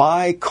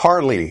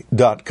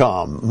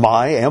 MyCarly.com.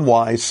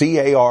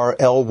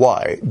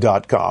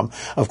 MyCarly.com.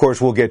 Of course,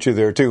 we'll get you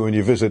there too when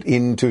you visit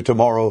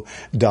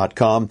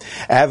intotomorrow.com.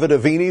 Avid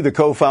Avini, the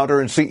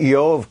co-founder and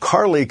CEO of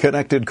Carly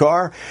Connected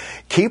Car.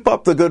 Keep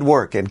up the good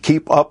work and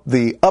keep up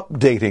the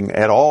updating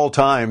at all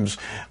times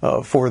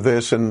for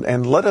this,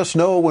 and let us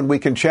know when we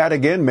can chat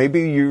again.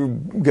 Maybe you're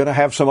going to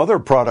have some other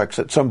products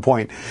at some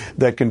point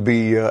that can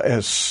be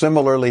as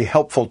similarly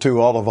helpful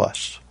to all of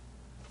us.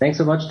 Thanks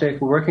so much, Dave.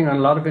 We're working on a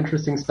lot of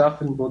interesting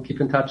stuff, and we'll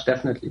keep in touch,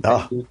 definitely.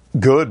 Thank you.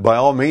 Good, by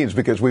all means,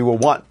 because we will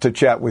want to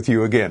chat with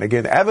you again.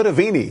 Again, Avid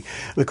Avini,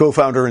 the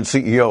co-founder and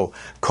CEO,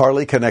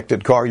 Carly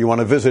Connected Car. You want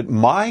to visit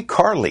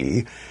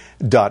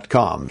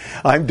mycarly.com.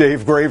 I'm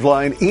Dave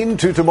Graveline.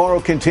 Into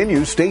Tomorrow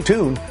continues. Stay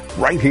tuned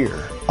right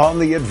here on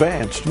the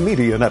Advanced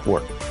Media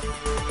Network.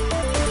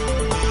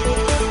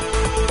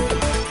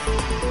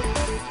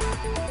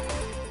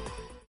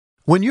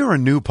 When you're a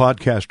new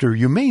podcaster,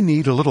 you may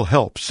need a little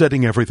help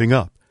setting everything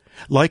up.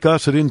 Like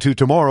us at Into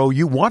Tomorrow,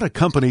 you want a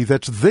company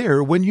that's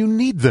there when you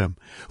need them,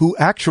 who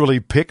actually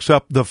picks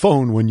up the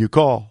phone when you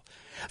call.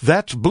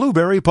 That's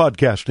Blueberry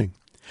Podcasting.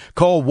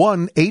 Call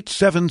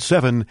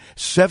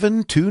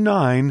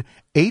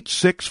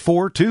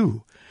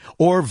 1-877-729-8642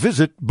 or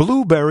visit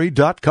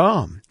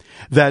blueberry.com.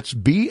 That's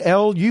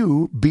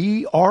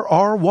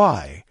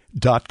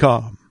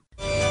BLUBRRY.com.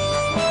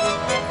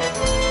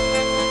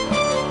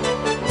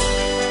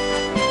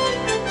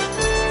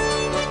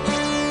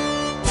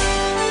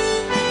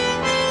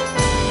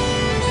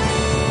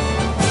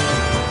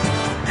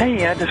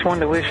 Hey, I just wanted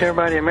to wish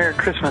everybody a Merry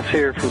Christmas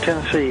here from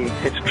Tennessee.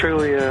 It's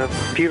truly a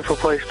beautiful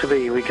place to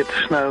be. We get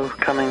the snow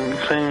coming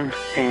soon,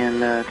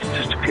 and it's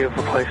just a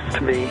beautiful place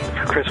to be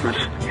for Christmas.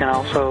 And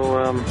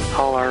also,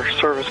 all our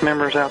service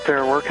members out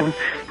there working.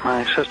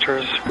 My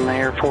sister's in the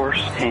Air Force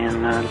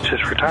and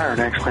just retired,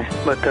 actually.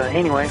 But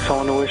anyway, so I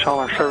want to wish all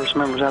our service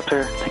members out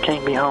there that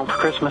can't be home for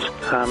Christmas,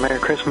 Merry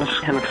Christmas,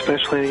 and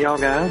especially y'all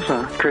guys,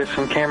 Chris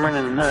and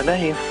Cameron and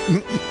Dave.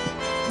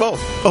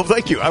 Oh,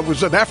 thank you. I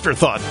was an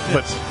afterthought.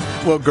 But,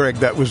 well, Greg,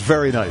 that was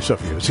very nice of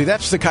you. See,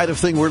 that's the kind of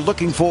thing we're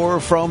looking for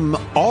from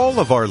all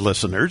of our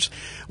listeners.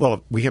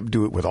 Well, we have to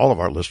do it with all of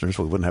our listeners.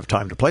 We wouldn't have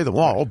time to play them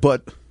all.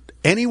 But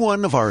any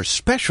one of our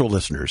special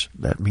listeners,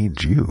 that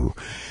means you,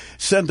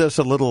 send us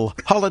a little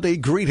holiday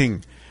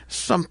greeting,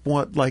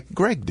 somewhat like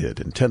Greg did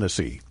in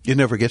Tennessee. You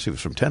never guess he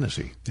was from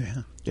Tennessee.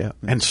 Yeah.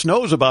 And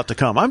snow's about to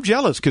come. I'm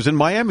jealous because in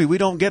Miami, we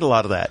don't get a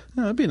lot of that.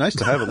 It'd be nice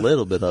to have a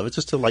little bit of it,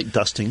 just a light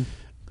dusting.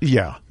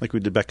 Yeah. Like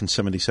we did back in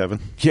 77.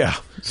 Yeah.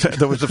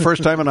 That was the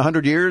first time in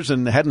 100 years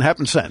and it hadn't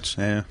happened since.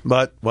 Yeah.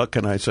 But what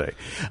can I say?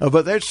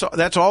 But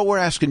that's all we're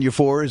asking you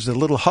for is a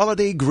little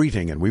holiday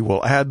greeting, and we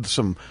will add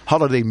some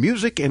holiday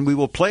music and we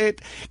will play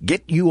it,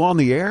 get you on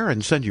the air,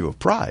 and send you a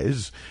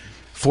prize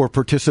for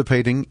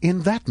participating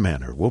in that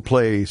manner. We'll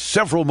play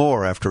several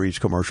more after each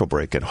commercial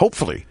break, and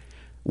hopefully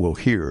we'll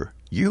hear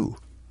you.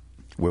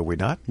 Will we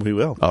not? We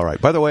will. All right.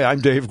 By the way, I'm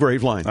Dave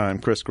Graveline. I'm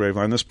Chris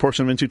Graveline. This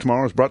portion of Into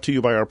Tomorrow is brought to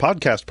you by our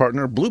podcast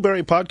partner,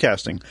 Blueberry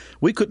Podcasting.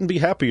 We couldn't be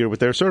happier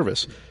with their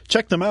service.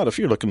 Check them out if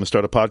you're looking to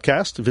start a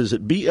podcast.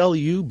 Visit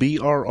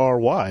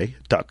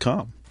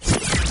BLUBRRY.com.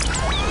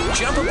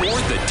 Jump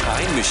aboard the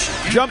time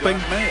machine. Jumping.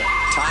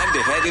 Time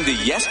to head into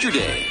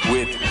yesterday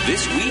with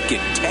This Week in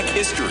Tech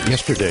History.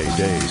 Yesterday,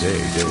 day.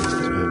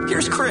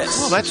 Here's Chris.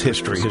 Well, that's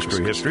history.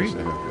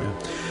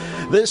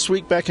 This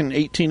week, back in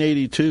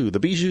 1882, the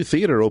Bijou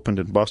Theater opened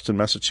in Boston,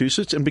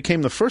 Massachusetts, and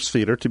became the first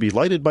theater to be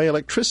lighted by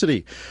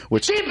electricity,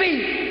 which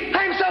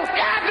I'm so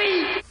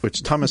happy!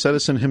 Which Thomas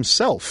Edison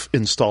himself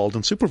installed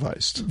and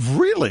supervised.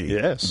 Really?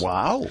 Yes.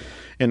 Wow.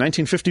 In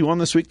 1951,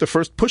 this week, the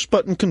first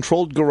push-button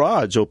controlled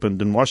garage opened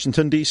in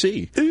Washington,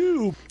 D.C.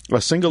 Ew. A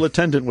single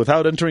attendant,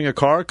 without entering a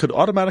car, could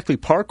automatically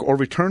park or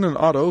return an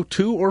auto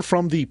to or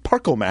from the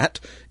Parkomat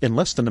in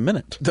less than a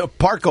minute. The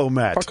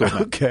Parkomat.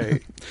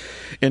 Okay.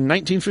 In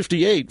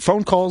 1958,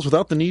 phone calls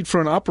without the need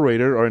for an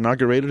operator are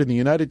inaugurated in the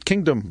United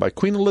Kingdom by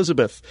Queen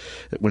Elizabeth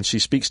when she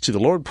speaks to the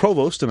Lord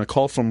Provost in a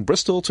call from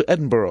Bristol to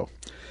Edinburgh.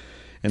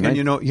 And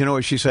you know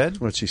what she said?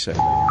 What'd she say?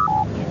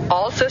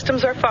 All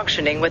systems are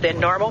functioning within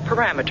normal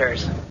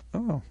parameters.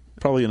 Oh,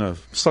 probably in a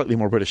slightly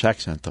more British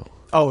accent, though.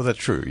 Oh, that's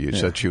true. You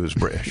said she was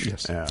British.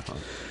 Yes. Yeah.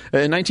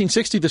 In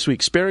 1960 this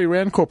week, Sperry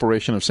Rand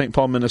Corporation of St.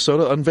 Paul,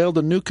 Minnesota, unveiled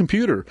a new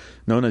computer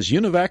known as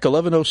UNIVAC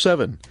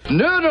 1107.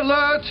 Nerd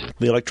alert!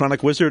 The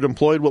electronic wizard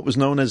employed what was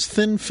known as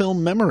thin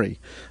film memory.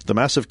 The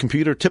massive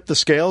computer tipped the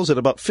scales at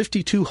about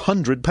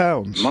 5,200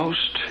 pounds.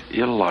 Most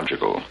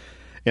illogical.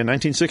 In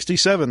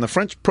 1967, the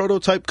French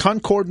prototype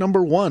Concorde No.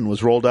 1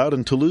 was rolled out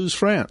in Toulouse,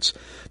 France.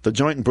 The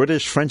joint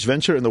British-French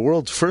venture and the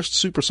world's first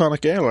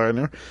supersonic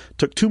airliner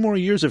took 2 more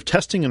years of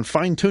testing and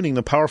fine-tuning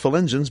the powerful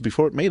engines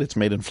before it made its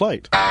maiden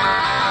flight.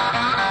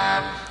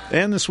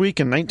 And this week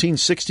in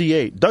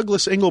 1968,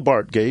 Douglas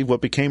Engelbart gave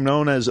what became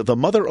known as the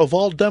mother of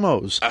all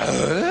demos,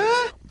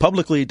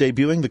 publicly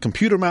debuting the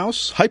computer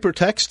mouse,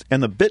 hypertext,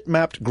 and the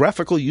bitmapped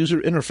graphical user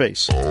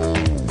interface.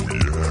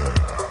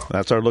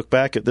 That's our look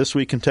back at This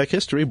Week in Tech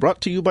History, brought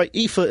to you by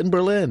IFA in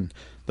Berlin,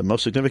 the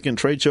most significant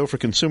trade show for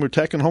consumer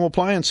tech and home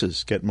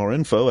appliances. Get more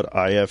info at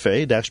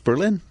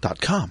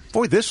ifa-berlin.com.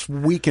 Boy, This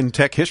Week in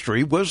Tech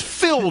History was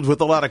filled with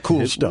a lot of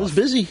cool stuff. It was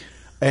busy.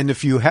 And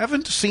if you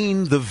haven't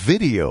seen the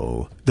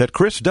video that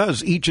Chris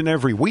does each and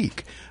every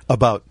week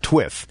about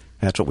TWIF,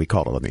 that's what we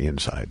call it on the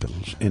inside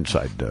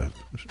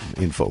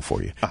info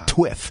for you.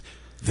 TWIF,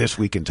 This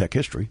Week in Tech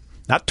History.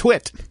 Not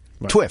twit,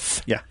 right.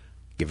 TWIF. Yeah.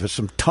 Give us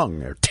some tongue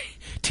there.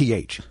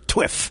 TH.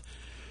 TWIF.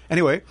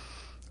 Anyway,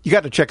 you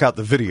got to check out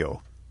the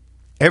video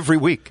every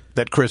week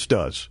that Chris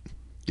does.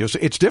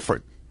 It's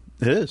different.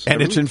 It is.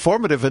 And it's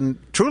informative and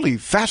truly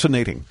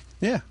fascinating.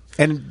 Yeah.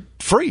 And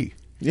free.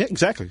 Yeah,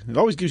 exactly. It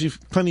always gives you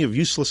plenty of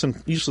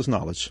useless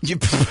knowledge.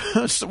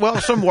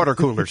 Well, some water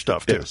cooler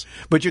stuff, too. Yes.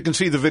 But you can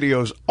see the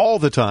videos all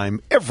the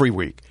time, every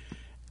week,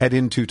 at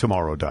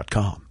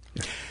intotomorrow.com.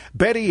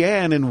 Betty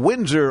Ann in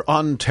Windsor,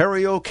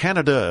 Ontario,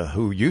 Canada,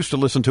 who used to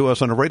listen to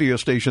us on a radio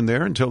station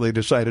there until they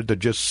decided to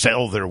just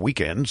sell their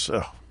weekends.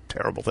 Oh,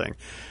 terrible thing.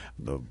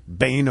 The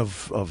bane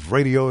of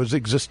radio's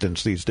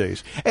existence these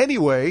days.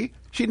 Anyway,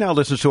 she now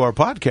listens to our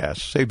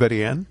podcast. Say,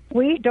 Betty Ann.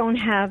 We don't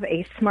have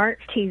a smart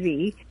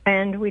TV,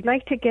 and we'd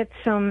like to get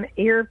some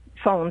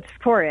earphones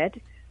for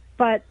it,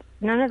 but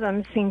none of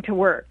them seem to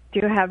work. Do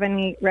you have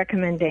any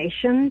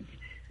recommendations?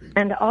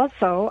 And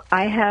also,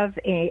 I have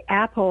an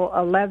Apple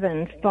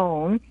 11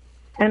 phone,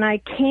 and I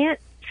can't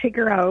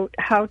figure out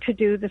how to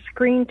do the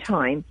screen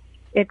time.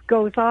 It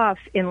goes off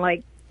in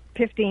like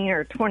 15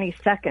 or 20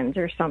 seconds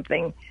or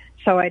something.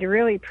 So I'd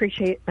really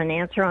appreciate an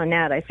answer on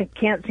that. I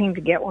can't seem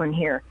to get one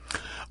here.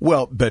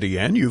 Well, Betty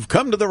Ann, you've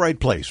come to the right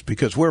place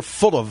because we're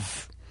full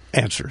of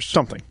answers.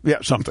 Something.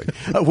 Yeah, something.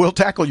 We'll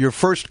tackle your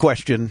first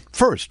question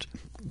first.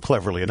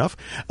 Cleverly enough,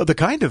 the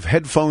kind of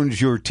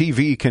headphones your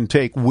TV can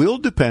take will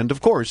depend,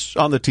 of course,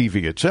 on the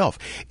TV itself.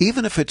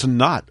 Even if it's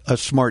not a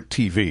smart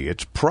TV,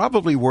 it's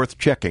probably worth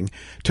checking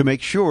to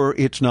make sure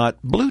it's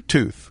not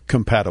Bluetooth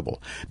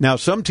compatible. Now,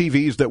 some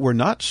TVs that were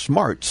not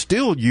smart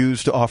still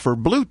used to offer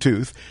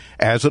Bluetooth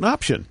as an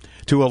option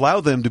to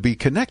allow them to be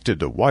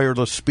connected to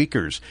wireless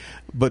speakers.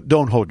 But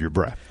don't hold your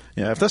breath.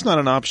 Yeah, if that's not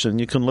an option,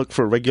 you can look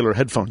for regular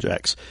headphone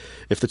jacks.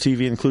 If the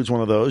TV includes one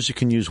of those, you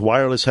can use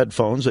wireless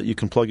headphones that you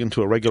can plug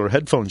into a regular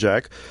headphone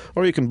jack,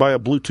 or you can buy a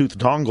Bluetooth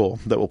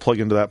dongle that will plug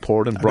into that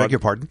port and beg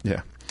your pardon?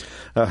 Yeah.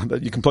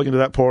 That you can plug into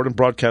that port and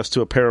broadcast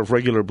to a pair of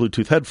regular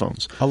Bluetooth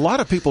headphones. A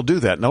lot of people do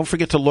that. Don't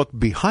forget to look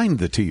behind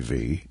the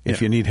TV.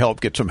 If you need help,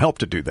 get some help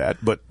to do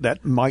that. But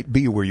that might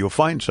be where you'll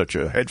find such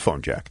a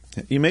headphone jack.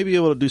 You may be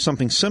able to do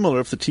something similar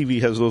if the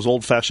TV has those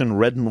old-fashioned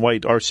red and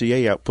white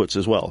RCA outputs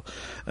as well.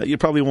 You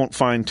probably won't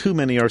find too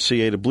many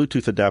RCA to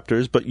Bluetooth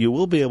adapters, but you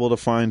will be able to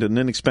find an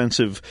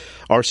inexpensive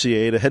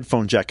RCA to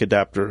headphone jack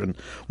adapter. And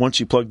once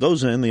you plug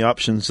those in, the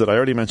options that I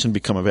already mentioned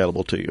become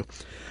available to you.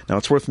 Now,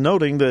 it's worth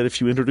noting that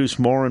if you introduce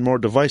more and more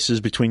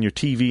devices between your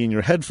TV and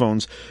your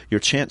headphones,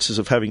 your chances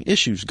of having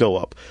issues go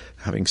up.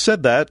 Having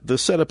said that, the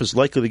setup is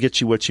likely to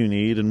get you what you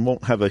need and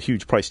won't have a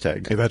huge price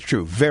tag. Yeah, that's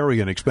true. Very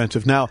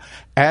inexpensive. Now,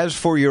 as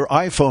for your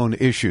iPhone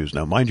issues,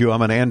 now, mind you,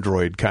 I'm an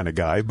Android kind of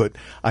guy, but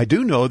I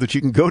do know that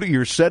you can go to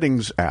your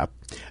settings app,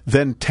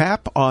 then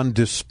tap on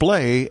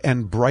display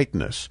and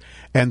brightness,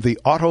 and the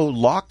auto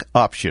lock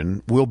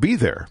option will be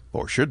there,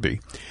 or should be.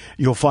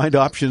 You'll find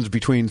options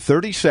between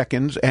 30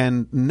 seconds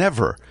and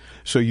never,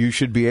 so you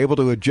should be able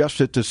to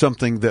adjust it to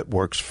something that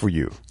works for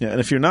you. Yeah,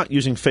 and if you're not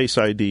using Face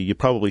ID, you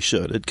probably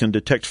should. It can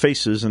detect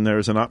faces, and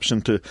there's an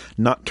option to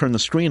not turn the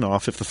screen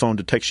off if the phone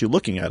detects you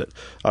looking at it.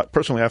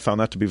 Personally, I found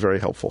that to be very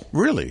helpful.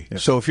 Really? Yeah.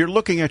 So if you're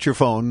looking at your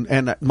phone,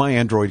 and my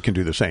Android can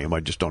do the same, I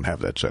just don't have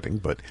that setting,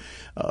 but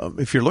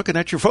if you're looking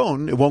at your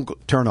phone, it won't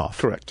turn off.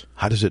 Correct.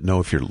 How does it know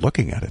if you're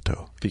looking at it,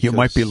 though? You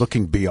might be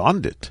looking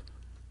beyond it.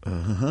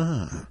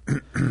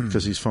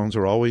 Because these phones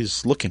are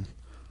always looking.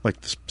 Like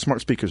the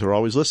smart speakers are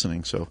always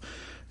listening. So,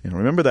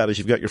 remember that as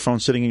you've got your phone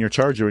sitting in your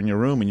charger in your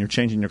room and you're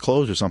changing your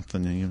clothes or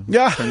something, and you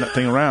turn that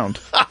thing around.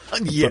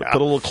 Yeah.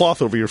 Put a little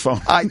cloth over your phone.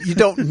 You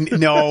don't.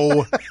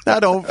 No,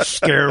 don't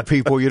scare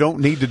people. You don't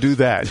need to do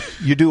that.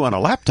 You do on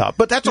a laptop,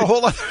 but that's a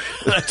whole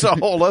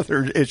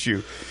other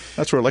issue.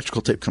 That's where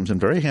electrical tape comes in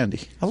very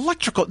handy.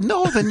 Electrical?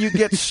 No, then you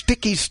get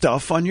sticky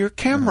stuff on your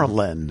camera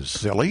lens,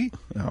 silly.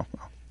 No.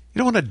 You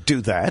don't want to do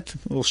that. A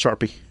little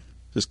Sharpie.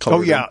 Just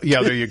color yeah,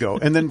 there you go.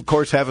 And then, of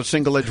course, have a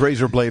single-edged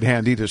razor blade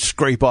handy to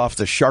scrape off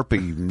the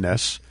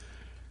Sharpie-ness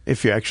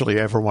if you actually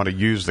ever want to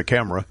use the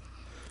camera.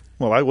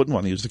 Well, I wouldn't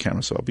want to use the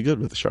camera, so I'll be good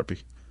with the Sharpie.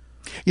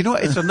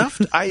 It's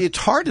enough. It's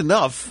hard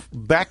enough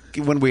back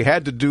when we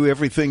had to do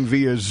everything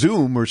via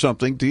Zoom or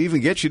something to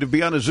even get you to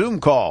be on a Zoom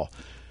call.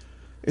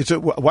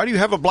 Why do you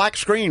have a black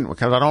screen?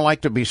 Because I don't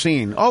like to be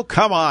seen. Oh,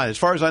 come on. As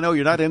far as I know,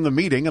 you're not in the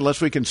meeting unless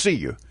we can see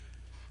you.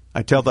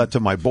 I tell that to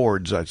my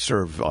boards. I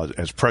serve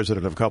as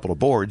president of a couple of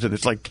boards, and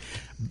it's like,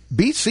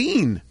 be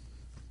seen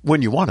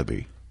when you want to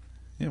be.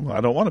 Yeah, well,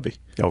 I don't want to be.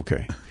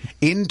 Okay.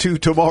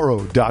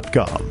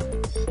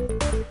 IntoTomorrow.com.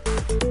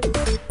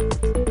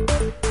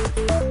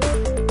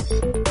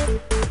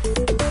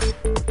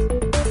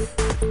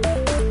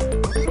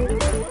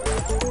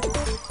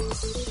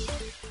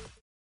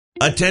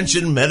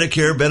 Attention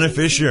Medicare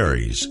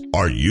beneficiaries.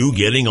 Are you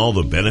getting all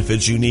the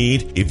benefits you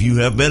need? If you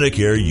have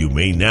Medicare, you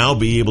may now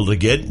be able to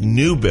get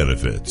new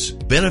benefits.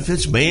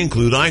 Benefits may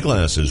include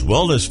eyeglasses,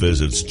 wellness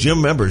visits,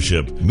 gym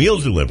membership, meal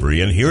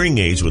delivery, and hearing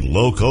aids with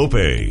low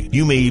copay.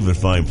 You may even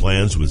find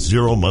plans with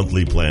 0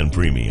 monthly plan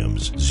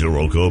premiums,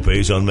 0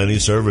 copays on many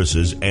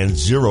services, and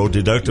 0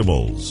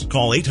 deductibles.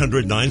 Call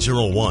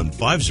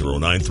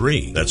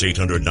 800-901-5093. That's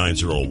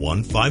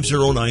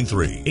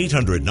 800-901-5093.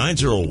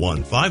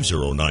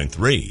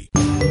 800-901-5093.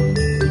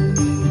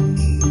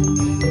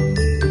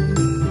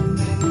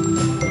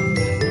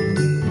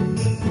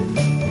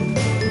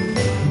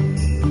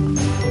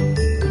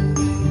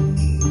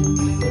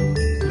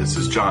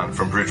 John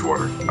from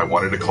Bridgewater. I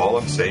wanted to call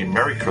and say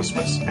Merry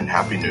Christmas and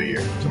Happy New Year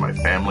to my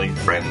family,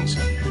 friends,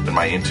 and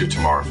my Into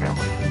Tomorrow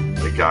family.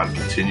 May God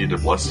continue to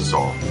bless us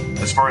all.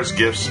 As far as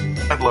gifts,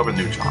 I'd love a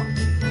new top.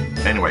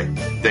 Anyway,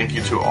 thank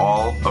you to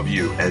all of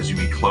you as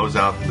we close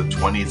out the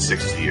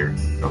 26th year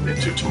of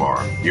Into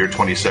Tomorrow. Year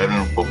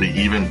 27 will be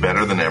even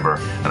better than ever,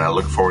 and I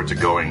look forward to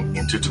going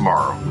into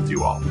tomorrow with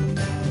you all.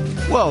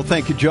 Well,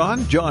 thank you,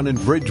 John. John in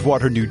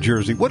Bridgewater, New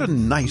Jersey. What a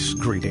nice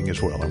greeting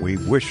as well, and we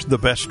wish the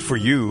best for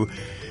you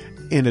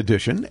in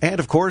addition. And,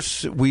 of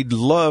course, we'd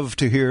love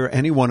to hear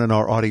anyone in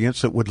our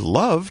audience that would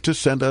love to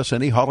send us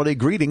any holiday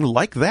greeting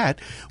like that.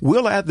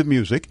 We'll add the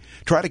music,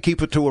 try to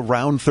keep it to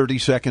around 30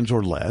 seconds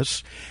or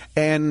less,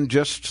 and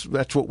just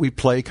that's what we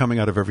play coming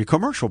out of every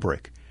commercial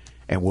break.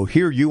 And we'll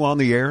hear you on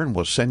the air, and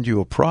we'll send you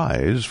a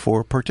prize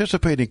for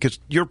participating, because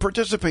you're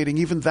participating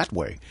even that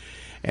way.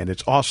 And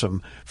it's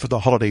awesome for the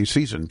holiday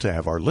season to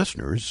have our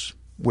listeners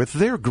with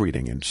their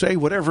greeting and say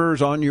whatever's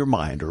on your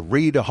mind or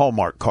read a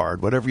Hallmark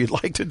card, whatever you'd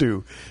like to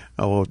do.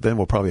 Oh, then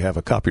we'll probably have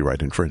a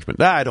copyright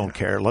infringement. I don't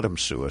care. Let them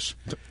sue us.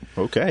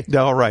 Okay.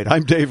 All right.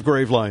 I'm Dave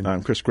Graveline.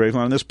 I'm Chris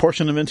Graveline. This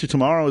portion of Into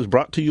Tomorrow is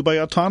brought to you by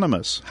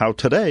Autonomous, how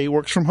today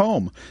works from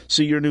home.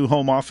 See your new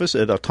home office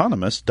at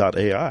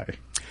autonomous.ai.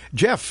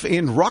 Jeff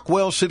in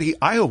Rockwell City,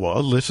 Iowa,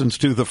 listens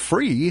to the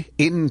free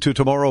Into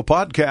Tomorrow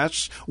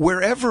podcasts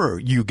wherever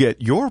you get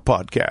your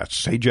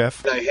podcasts. Hey,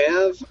 Jeff. I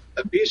have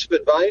a piece of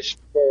advice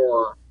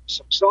for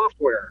some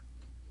software.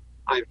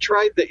 I've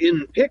tried the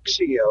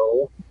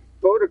InPixio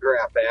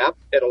photograph app.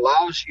 It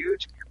allows you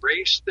to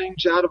erase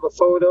things out of a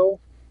photo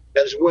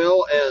as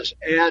well as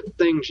add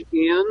things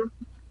in.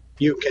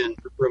 You can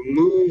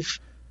remove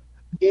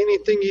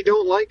anything you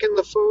don't like in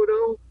the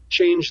photo,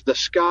 change the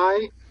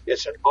sky.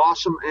 It's an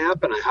awesome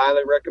app, and I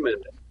highly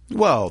recommend it.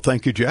 Well,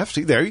 thank you, Jeff.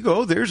 See, there you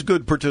go. There's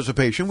good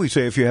participation. We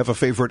say if you have a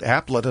favorite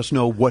app, let us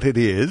know what it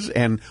is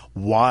and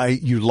why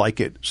you like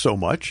it so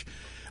much.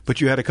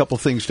 But you had a couple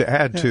things to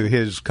add to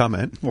his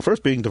comment. Well,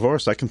 first, being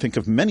divorced, I can think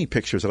of many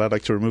pictures that I'd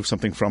like to remove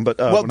something from. But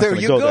well, there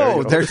you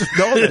go. There's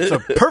a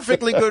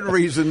perfectly good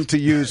reason to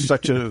use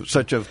such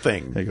a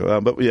thing. There you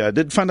go. But yeah, I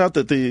did find out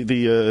that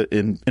the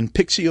in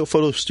Pixio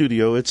Photo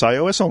Studio, it's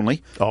iOS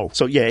only. Oh,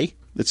 so yay.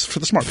 It's for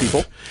the smart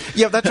people.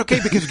 Yeah, that's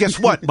okay, because guess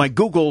what? My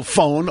Google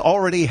phone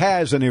already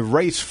has an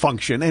erase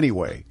function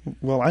anyway.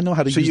 Well, I know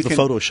how to use the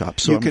Photoshop,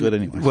 so I'm good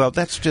anyway. Well,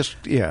 that's just,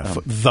 the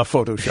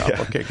Photoshop.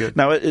 Yeah. Okay, good.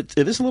 Now, it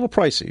is a little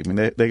pricey. I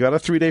mean, they got a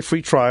 3-day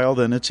free trial,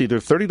 then it's either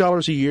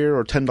 $30 a year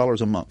or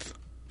 $10 a month.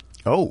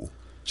 Oh.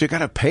 So you got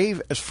to pay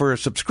for a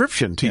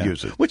subscription to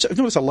use it. Which I've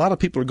noticed a lot of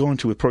people are going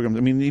to with programs.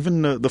 I mean,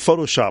 even the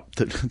Photoshop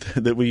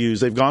that we use,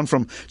 they've gone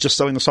from just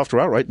selling the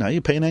software outright. Now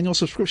you pay an annual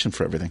subscription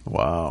for everything.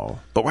 Wow.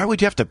 But why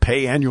would you have to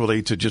pay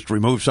annually to just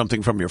remove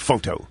something from your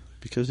photo?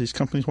 Because these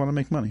companies want to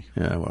make money.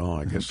 Yeah, well,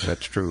 I guess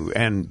that's true.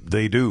 And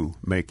they do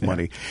make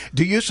money.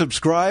 Do you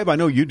subscribe? I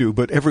know you do,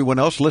 but everyone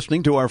else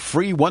listening to our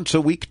free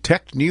once-a-week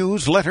tech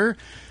newsletter?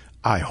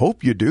 I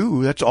hope you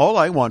do. That's all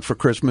I want for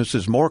Christmas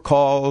is more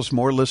calls,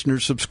 more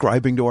listeners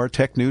subscribing to our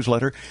tech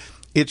newsletter.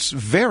 It's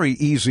very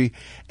easy.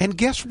 And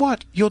guess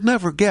what? You'll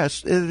never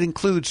guess it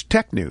includes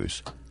tech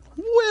news.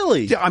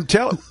 Willie. I'm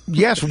telling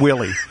yes,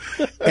 Willie.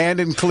 And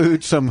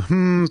includes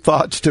some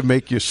thoughts to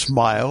make you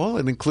smile.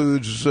 It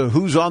includes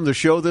who's on the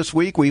show this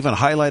week. We even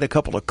highlight a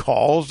couple of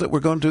calls that we're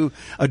going to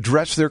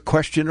address their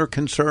question or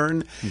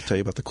concern. I'll tell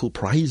you about the cool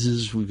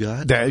prizes we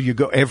got. There you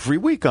go. Every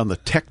week on the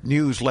Tech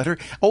Newsletter.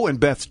 Oh, and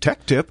Beth's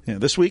Tech Tip. Yeah,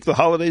 this week the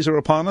holidays are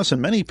upon us,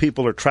 and many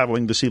people are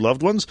traveling to see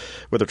loved ones.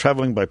 Whether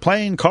traveling by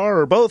plane, car,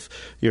 or both,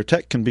 your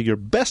tech can be your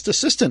best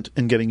assistant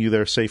in getting you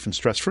there safe and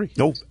stress-free.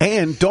 Oh,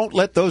 and don't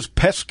let those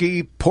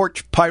pesky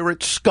porch pirate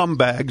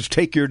scumbags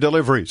take your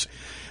deliveries.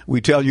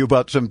 We tell you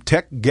about some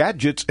tech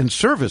gadgets and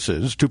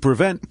services to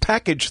prevent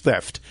package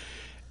theft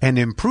and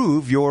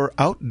improve your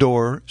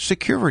outdoor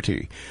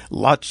security.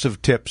 Lots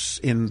of tips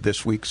in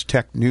this week's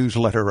tech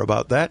newsletter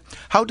about that.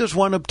 How does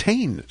one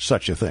obtain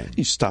such a thing?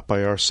 You stop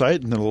by our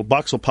site, and then a little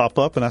box will pop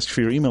up and ask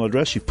for your email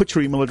address. You put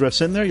your email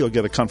address in there, you'll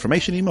get a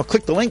confirmation email,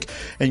 click the link,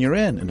 and you're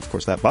in. And, of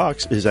course, that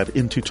box is at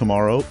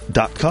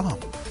intotomorrow.com.